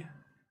C,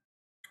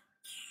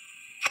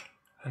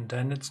 and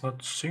then it's not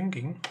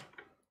syncing.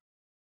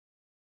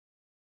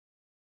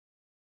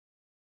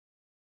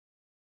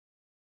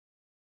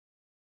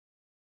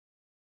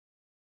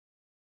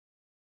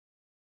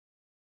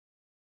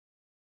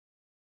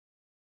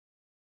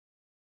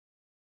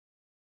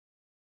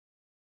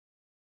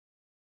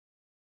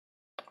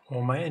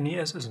 Or my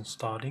NES isn't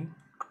starting.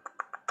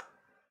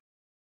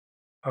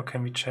 How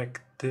can we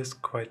check this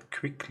quite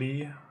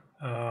quickly?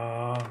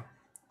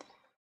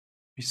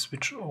 We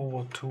switch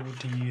over to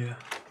the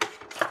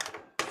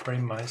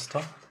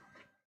FrameMeister.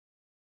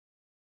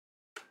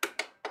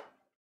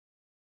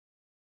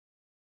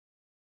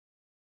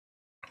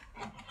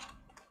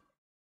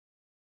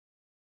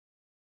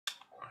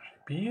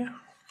 RGB.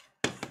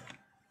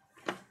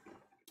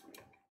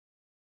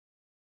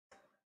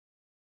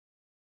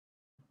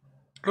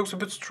 Looks a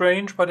bit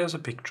strange, but there's a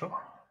picture.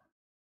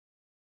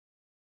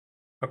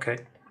 Okay.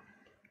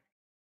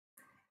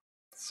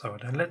 So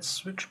then let's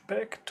switch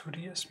back to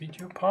the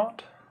S-Video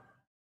part.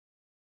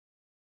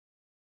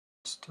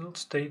 It still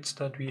states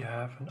that we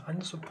have an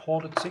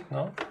unsupported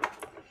signal.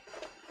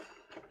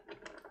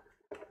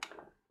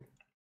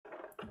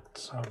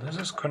 So this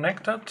is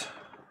connected.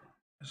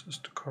 This is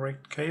the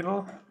correct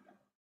cable.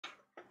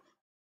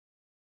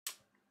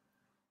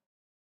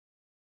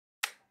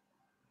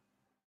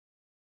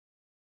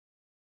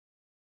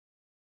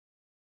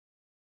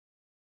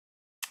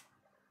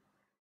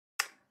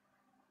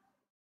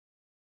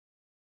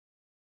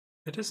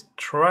 It is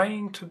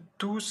trying to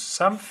do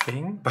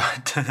something,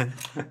 but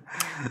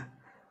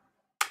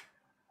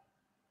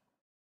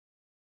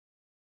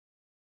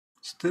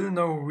still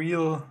no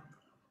real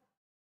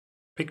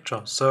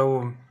picture.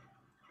 So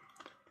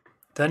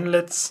then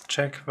let's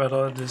check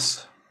whether it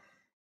is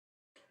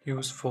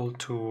useful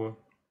to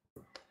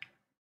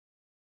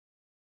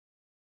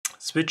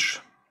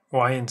switch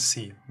Y and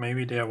C.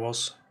 Maybe there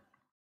was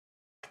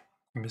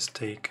a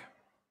mistake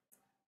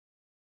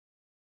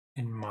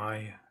in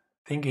my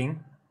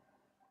thinking.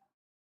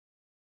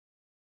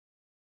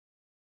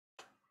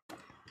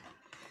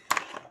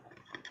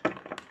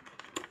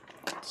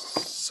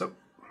 So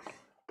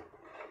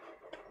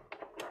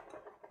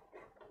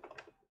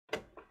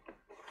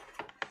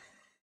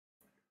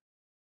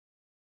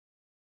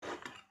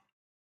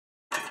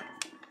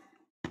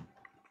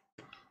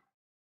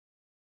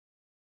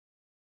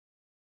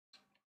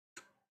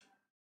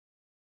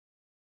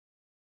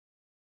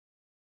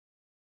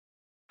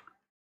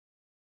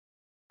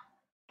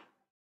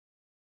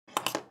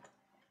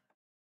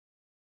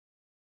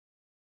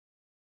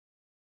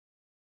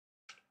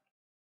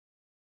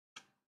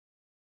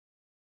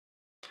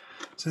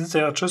since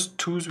there are just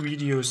two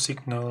video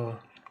signal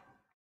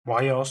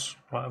wires,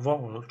 whatever,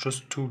 or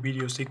just two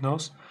video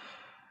signals,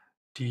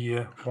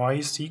 the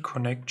YC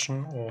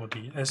connection or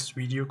the S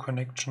video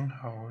connection,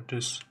 how it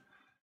is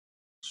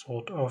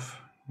sort of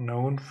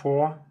known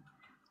for,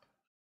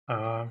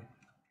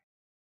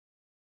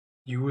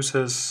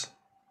 uses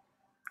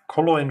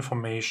color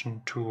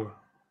information to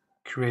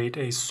create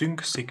a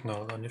sync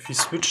signal, and if you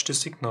switch the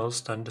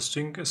signals, then the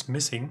sync is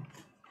missing.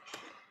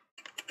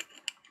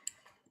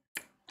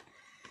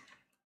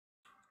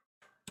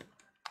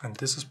 And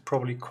this is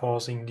probably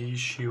causing the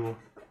issue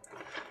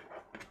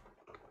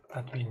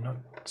that we're not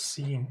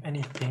seeing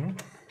anything.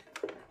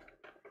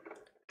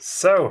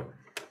 So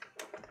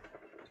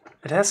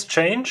it has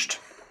changed.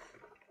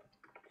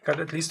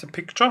 Got at least a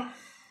picture.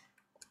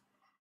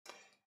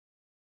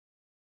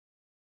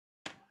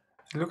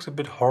 It looks a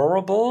bit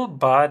horrible,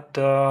 but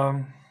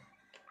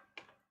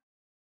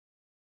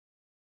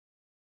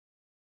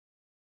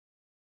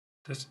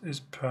this is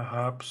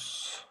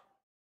perhaps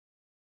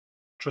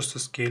just a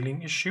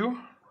scaling issue.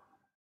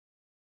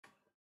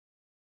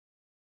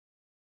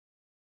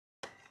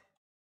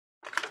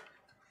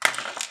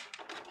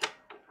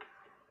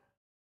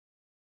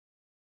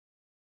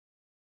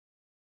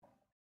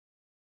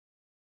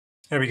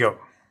 Here we go.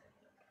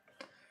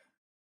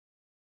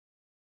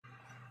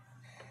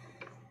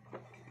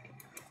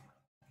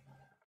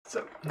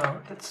 So now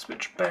let's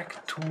switch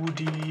back to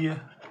the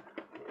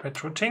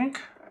RetroTink,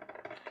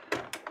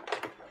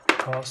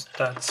 because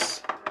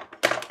that's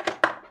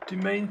the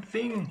main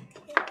thing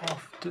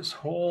of this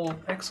whole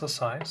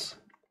exercise.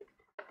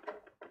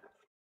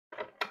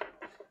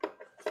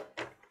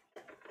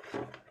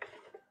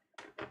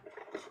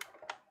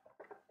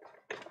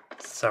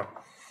 So,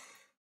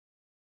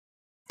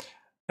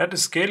 yeah, the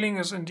scaling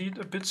is indeed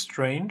a bit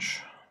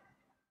strange,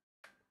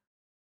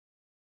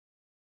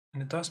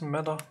 and it doesn't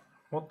matter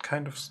what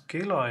kind of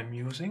scaler I'm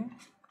using.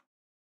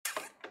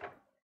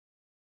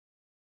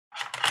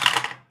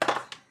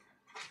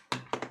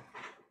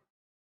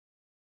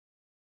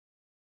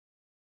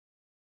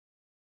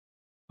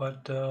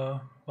 But,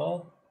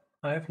 well,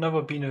 I have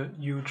never been a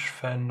huge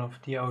fan of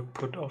the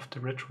output of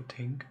the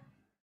RetroTink.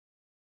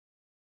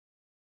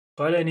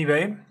 But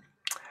anyway,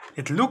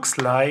 it looks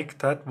like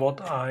that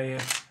what I'm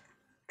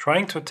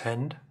trying to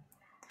attend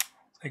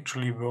is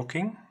actually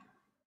working.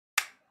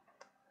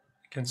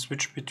 I can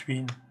switch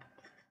between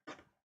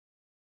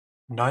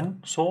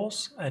none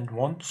source and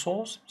one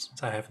source,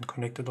 since I haven't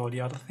connected all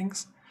the other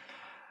things.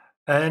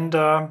 And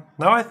now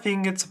I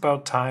think it's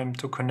about time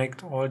to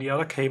connect all the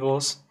other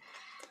cables,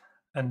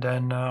 and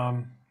then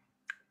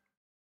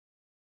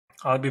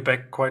I'll be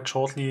back quite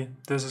shortly.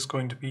 This is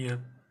going to be a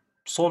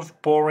sort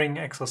of boring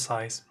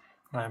exercise,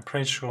 and I'm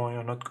pretty sure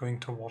you're not going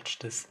to watch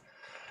this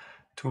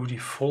to the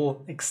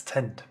full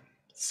extent.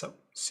 So,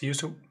 see you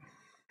soon.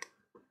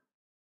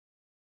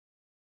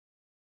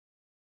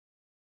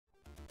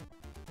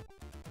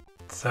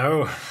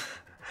 So,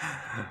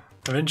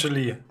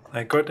 eventually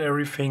I got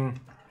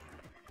everything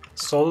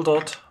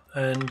soldered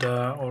and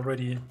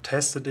already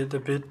tested it a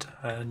bit,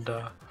 and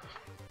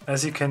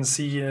as you can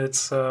see,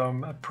 it's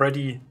a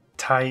pretty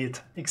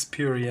tight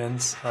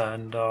experience,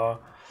 and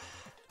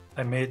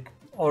I made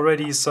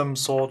already some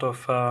sort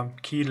of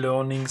key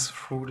learnings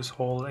through this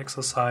whole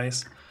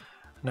exercise.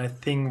 And I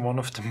think one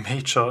of the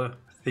major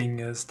thing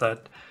is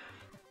that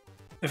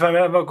if I'm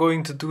ever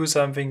going to do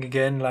something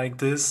again like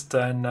this,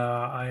 then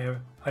I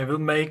will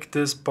make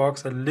this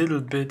box a little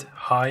bit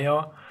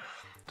higher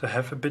to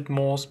have a bit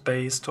more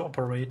space to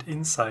operate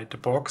inside the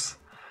box.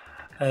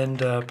 And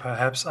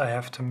perhaps I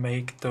have to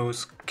make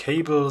those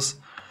cables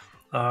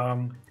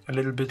a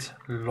little bit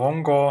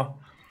longer.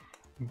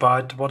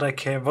 But what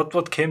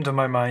came to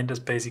my mind is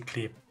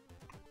basically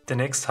the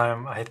next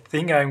time I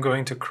think I'm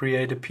going to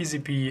create a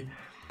PCB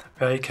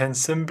where I can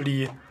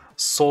simply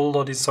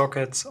solder the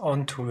sockets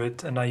onto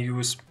it, and I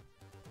use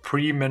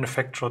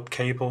pre-manufactured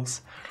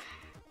cables.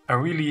 I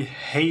really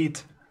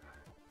hate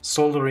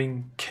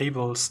soldering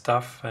cable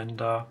stuff,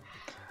 and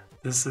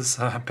this is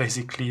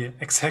basically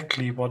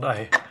exactly what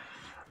I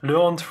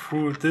learned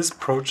through this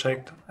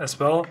project as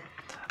well.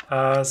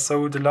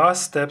 So the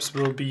last steps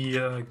will be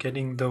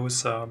getting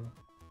those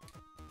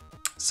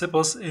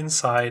zippers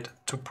inside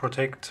to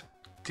protect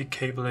the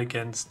cable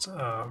against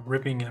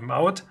ripping them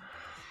out,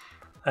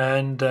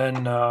 and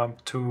then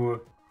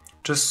to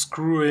just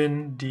screw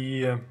in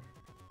the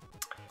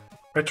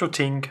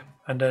RetroTink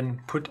and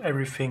then put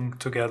everything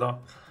together.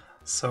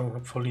 So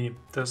hopefully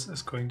this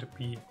is going to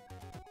be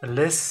a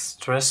less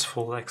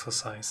stressful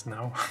exercise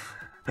now.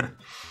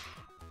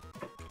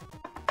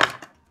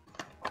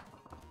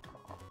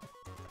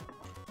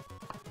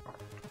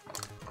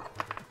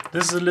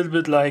 This is a little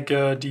bit like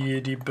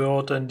the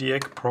bird and the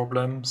egg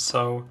problem.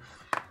 So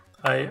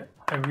I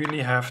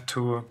really have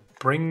to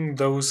bring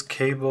those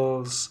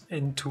cables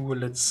into,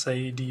 let's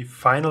say, the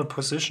final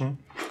position,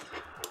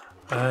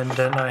 and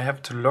then I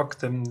have to lock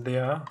them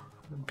there,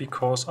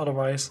 because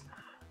otherwise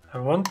I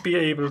won't be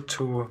able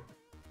to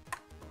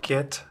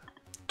get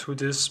to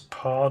this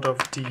part of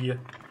the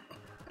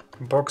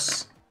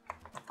box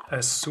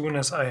as soon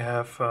as I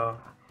have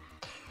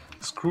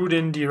screwed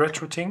in the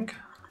RetroTink.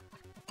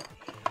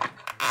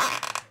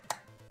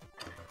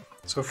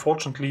 So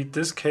fortunately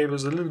this cable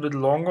is a little bit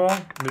longer,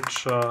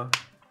 which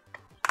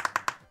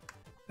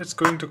it's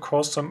going to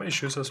cause some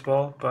issues as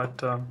well,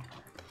 but I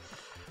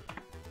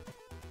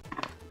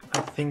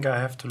think I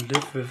have to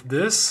live with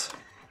this.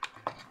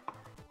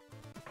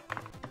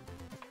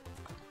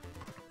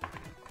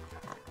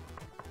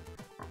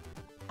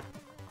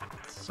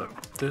 So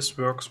this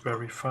works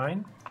very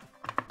fine.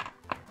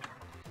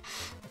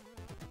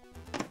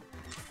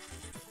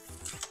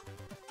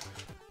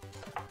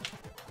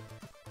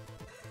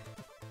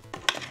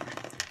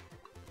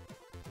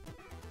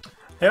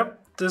 Yep,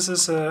 this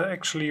is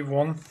actually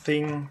one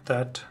thing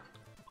that,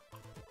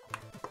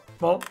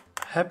 well,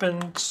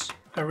 happens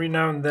every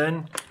now and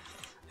then.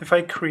 If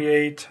I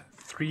create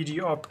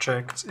 3D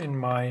objects in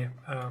my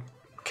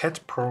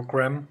CAD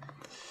program,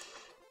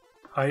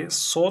 I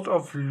sort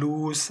of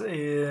lose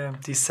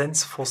the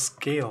sense for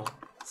scale.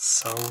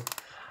 So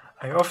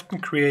I often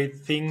create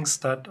things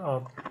that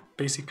are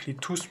basically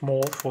too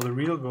small for the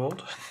real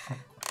world.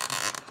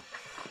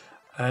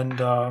 And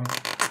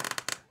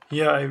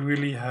here I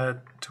really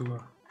had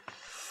to,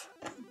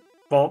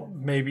 well,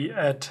 maybe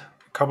add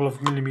a couple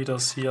of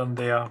millimeters here and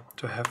there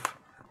to have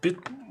a bit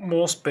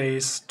more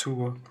space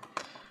to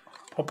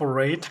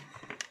operate.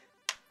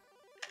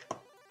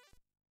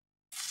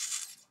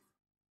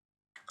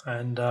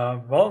 And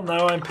well,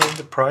 now I'm paying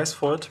the price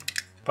for it,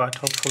 but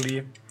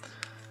hopefully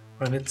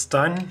when it's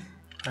done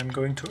I'm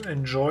going to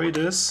enjoy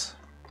this.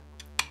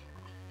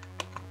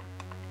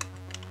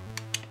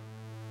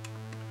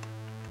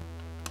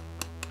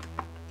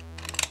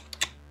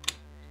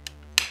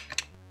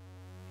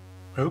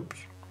 Oops.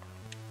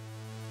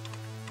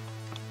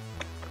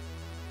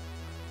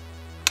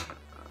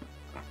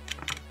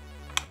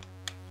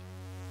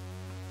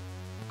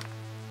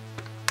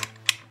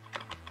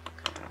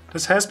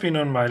 This has been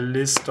on my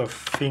list of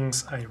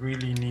things I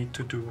really need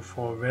to do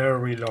for a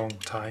very long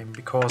time,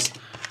 because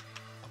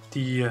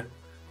the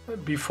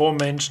before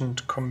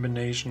mentioned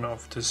combination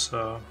of this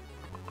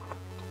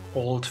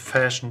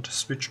old-fashioned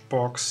switch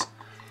box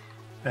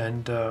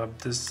and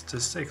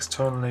this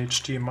external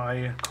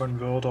HDMI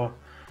converter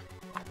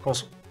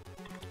was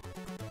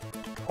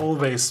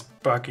always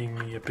bugging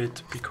me a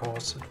bit,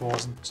 because it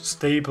wasn't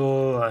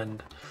stable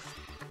and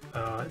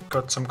it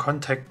got some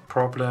contact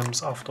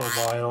problems after a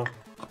while.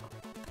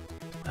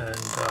 And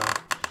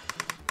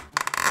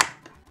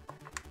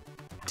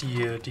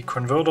the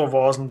converter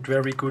wasn't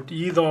very good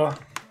either,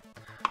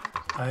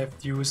 I've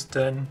used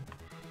then.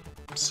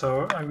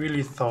 So I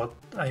really thought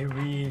I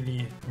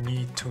really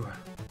need to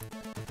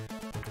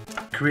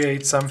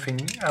create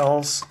something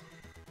else.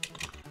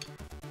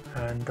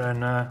 And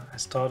then I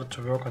started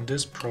to work on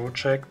this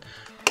project,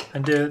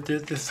 and the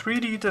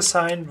 3D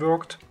design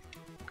worked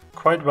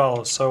quite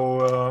well.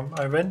 So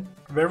I went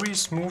very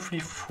smoothly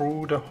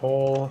through the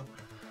whole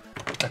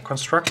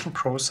construction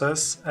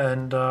process,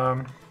 and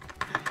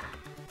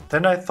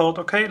then I thought,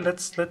 okay,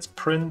 let's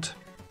print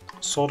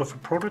sort of a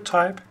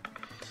prototype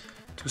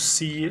to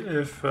see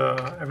if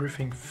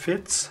everything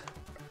fits.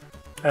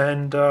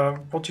 And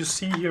what you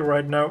see here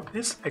right now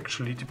is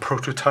actually the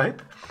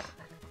prototype.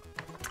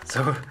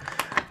 So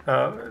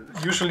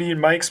usually in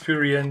my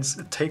experience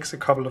it takes a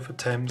couple of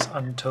attempts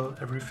until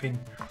everything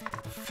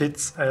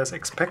fits as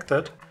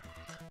expected,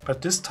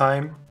 but this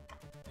time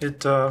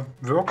it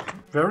worked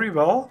very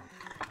well.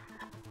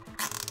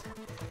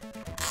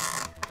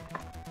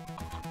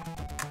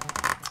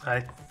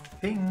 I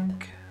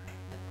think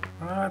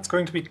it's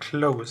going to be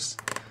close.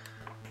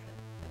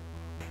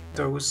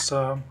 Those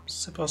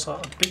zippers are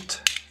a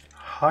bit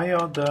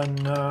higher than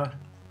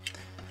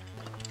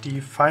the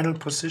final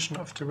position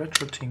of the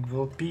RetroTink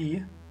will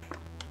be.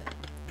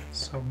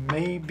 So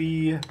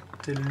maybe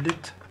the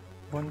lid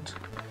won't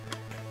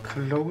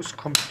close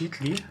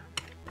completely.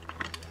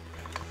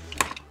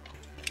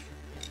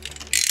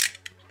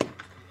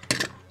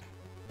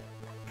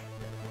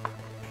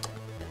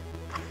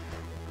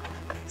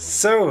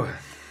 So,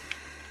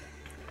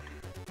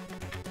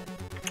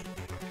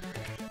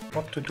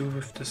 what to do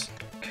with this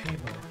cable?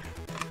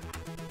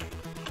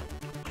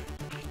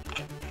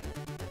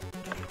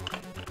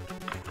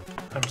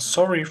 I'm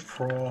sorry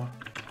for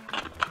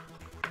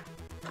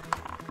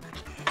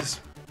this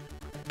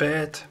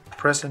bad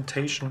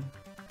presentation,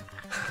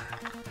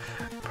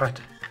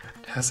 but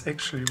there's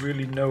actually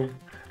really no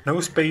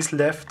space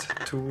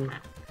left to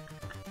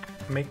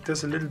make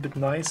this a little bit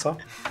nicer.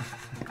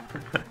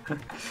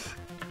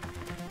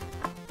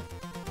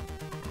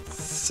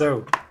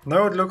 So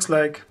now it looks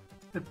like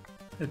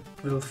it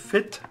will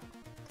fit.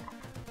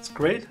 It's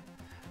great.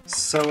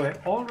 So I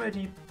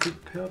already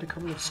prepared a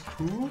couple of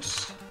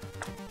screws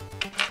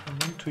I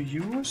want to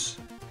use,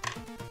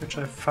 which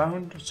I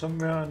found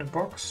somewhere in a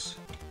box.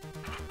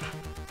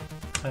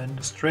 And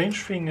the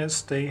strange thing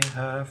is they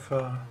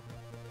have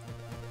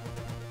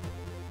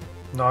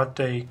not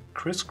a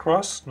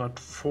crisscross, not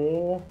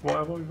 4,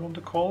 whatever you want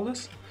to call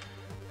this.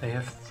 They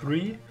have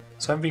 3.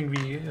 Something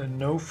we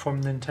know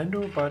from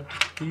Nintendo, but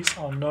these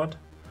are not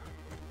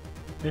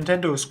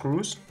Nintendo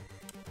screws.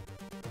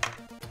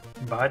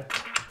 But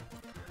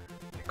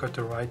I got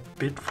the right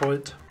bit for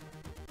it,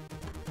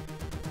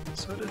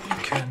 so that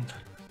we can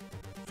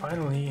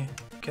finally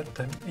get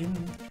them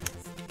in.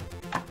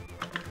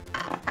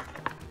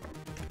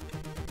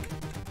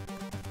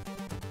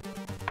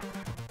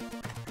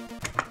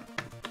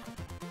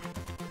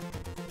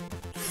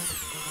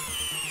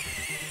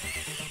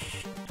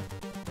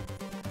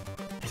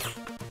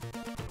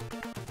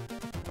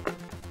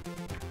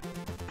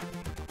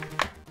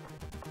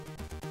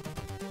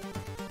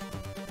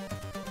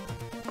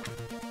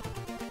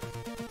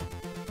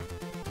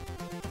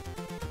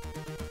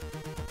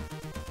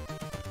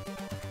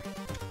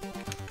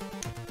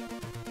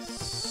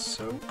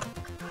 So.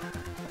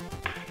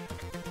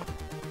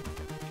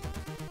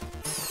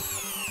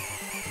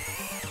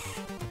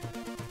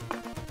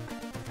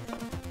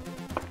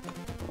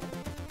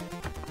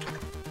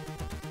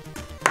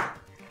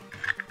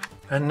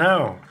 And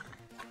now,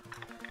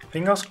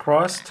 fingers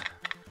crossed,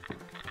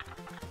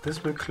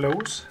 this will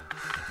close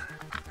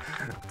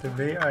the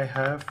way I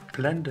have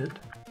planned it.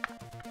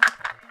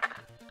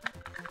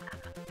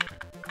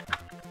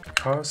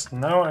 Because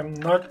now I'm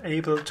not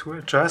able to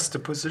adjust the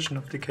position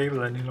of the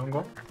cable any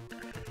longer.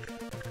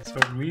 So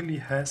it really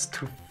has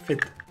to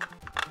fit.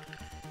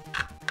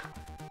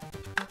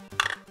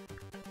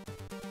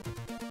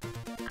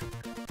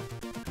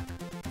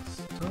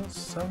 Still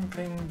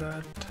something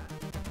that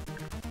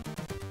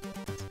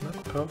is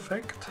not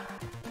perfect.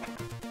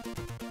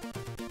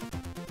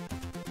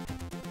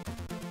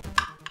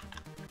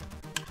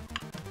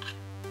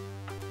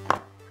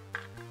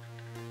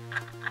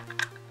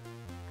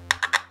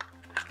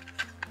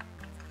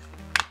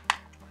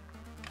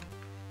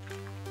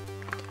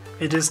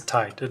 It is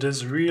tight, it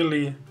is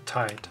really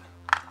tight.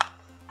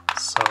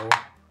 So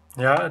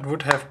yeah, it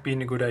would have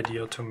been a good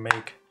idea to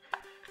make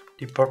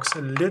the box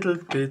a little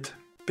bit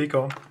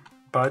bigger,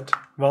 but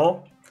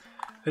well,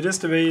 it is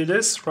the way it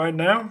is right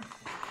now.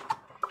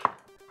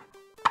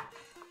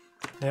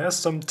 There's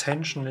some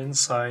tension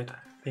inside.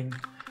 I think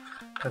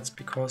that's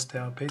because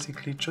there are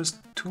basically just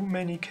too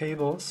many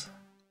cables.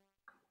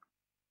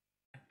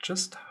 I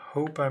just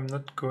hope I'm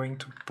not going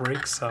to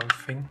break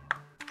something.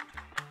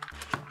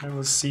 I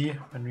will see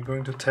when we're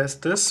going to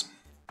test this.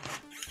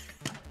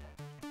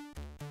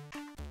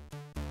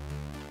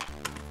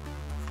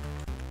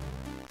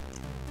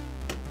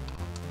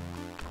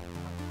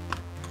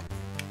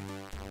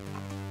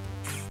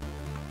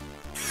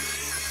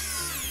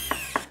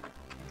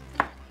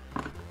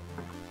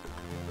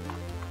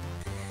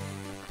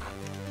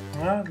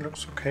 Yeah, it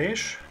looks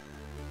okay-ish.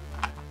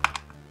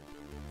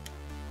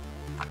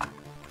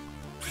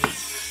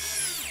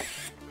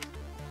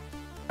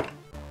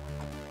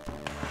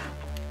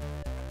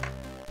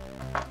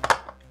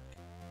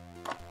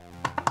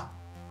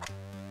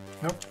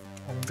 Nope,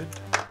 one bit.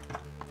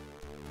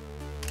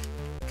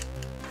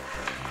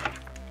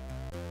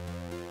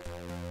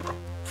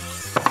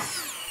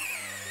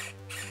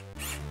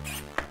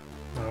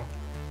 No,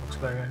 looks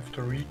like I have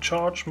to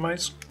recharge my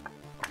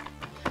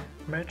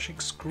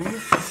magic screw.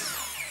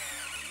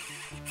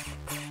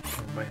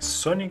 My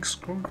sonic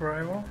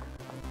screwdriver.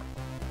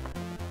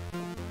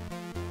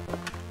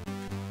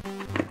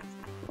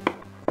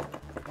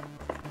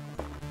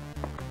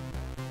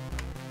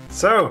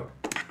 So,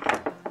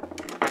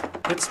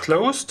 it's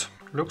closed,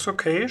 looks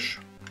okay-ish.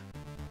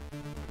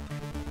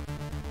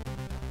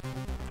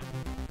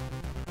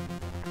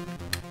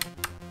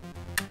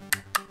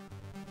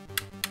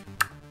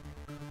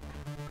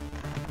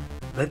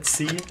 Let's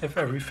see if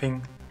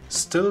everything is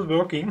still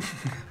working.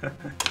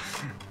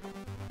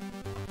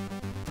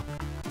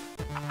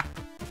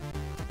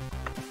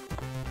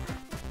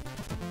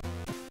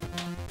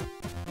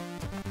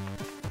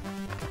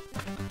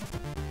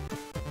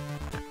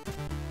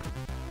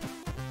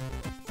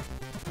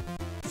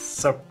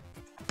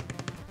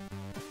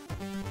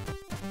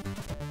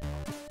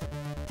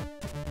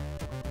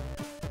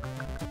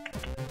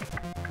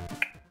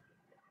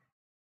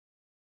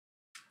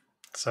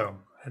 So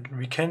And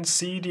we can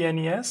see the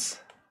NES,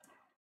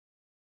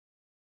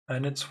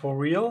 and it's for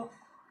real.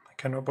 I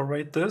can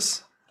operate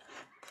this.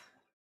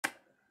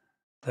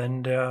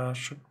 Then there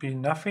should be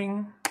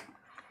nothing,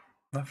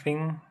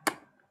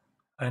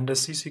 and the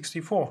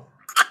C64.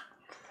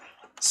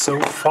 So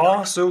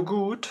far, so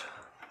good.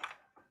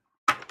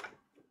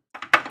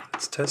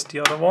 Let's test the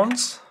other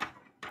ones.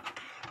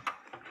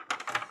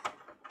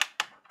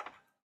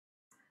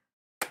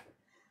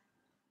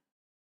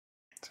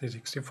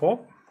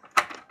 C64.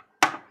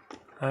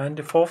 And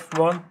the fourth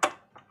one.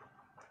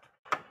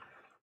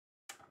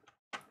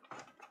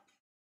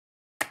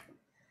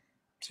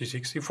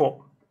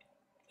 C64.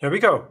 Here we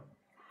go.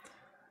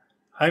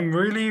 I'm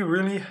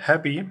really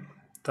happy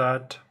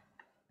that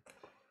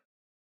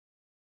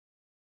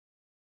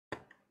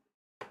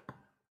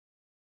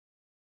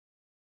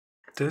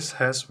this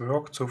has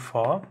worked so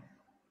far,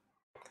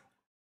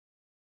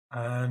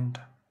 and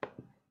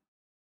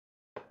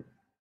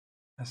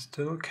I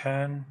still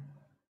can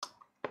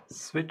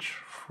switch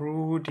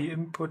through the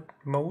input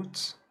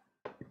modes.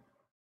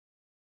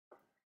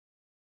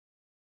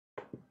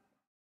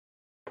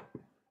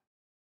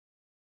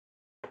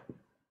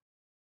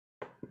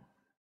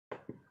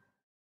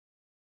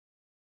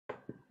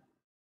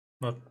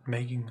 Not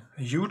making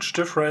a huge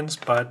difference,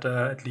 but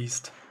at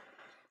least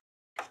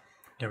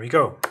here we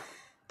go.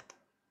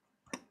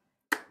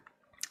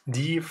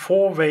 The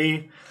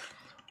 4-way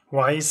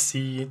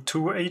YC to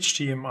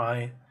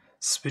HDMI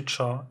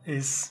switcher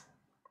is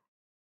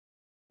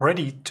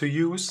ready to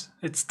use.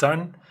 It's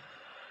done.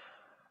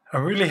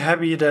 I'm really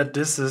happy that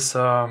this is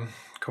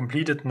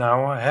completed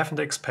now. I haven't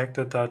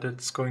expected that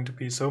it's going to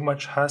be so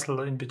much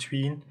hassle in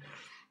between,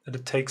 that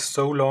it takes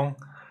so long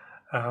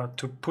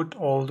to put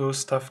all those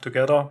stuff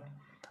together.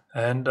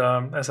 And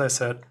as I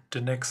said,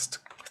 the next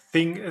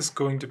thing is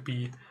going to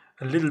be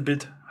a little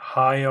bit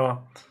higher,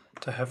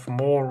 to have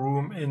more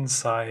room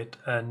inside,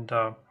 and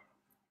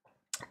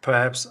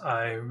perhaps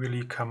I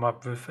really come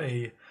up with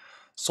a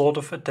sort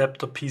of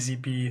adapter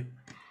PCB,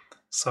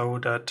 so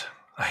that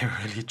I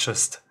really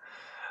just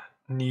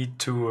need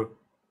to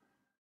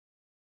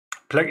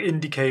plug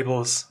in the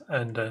cables,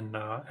 and then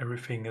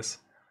everything is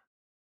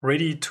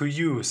ready to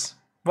use.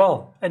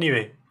 Well,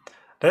 anyway,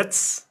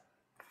 that's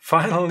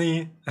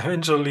finally,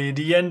 eventually,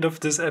 the end of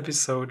this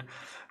episode.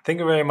 Thank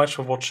you very much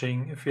for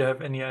watching. If you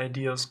have any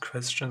ideas,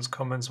 questions,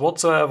 comments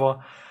whatsoever,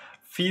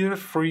 feel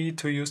free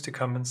to use the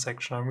comment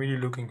section. I'm really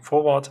looking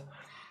forward.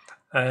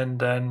 And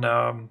then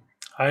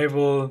I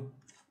will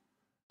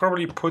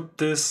probably put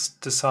this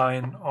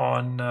design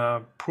on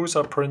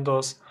Prusa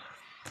printers,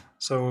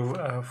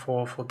 so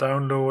for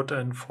download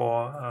and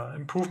for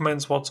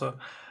improvements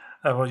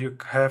whatsoever you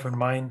have in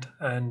mind.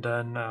 And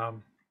then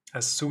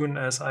as soon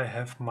as I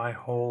have my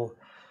whole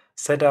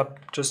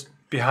setup just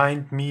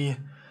behind me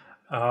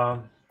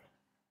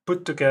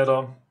put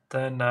together,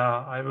 then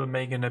I will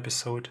make an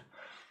episode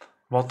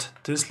what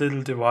this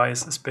little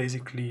device is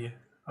basically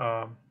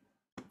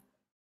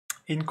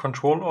in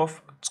control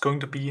of. It's going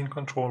to be in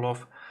control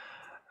of.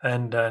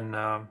 And then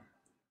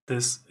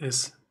this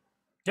is,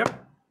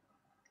 yep,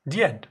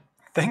 the end.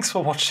 Thanks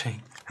for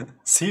watching.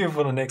 See you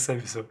for the next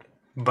episode.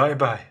 Bye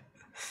bye.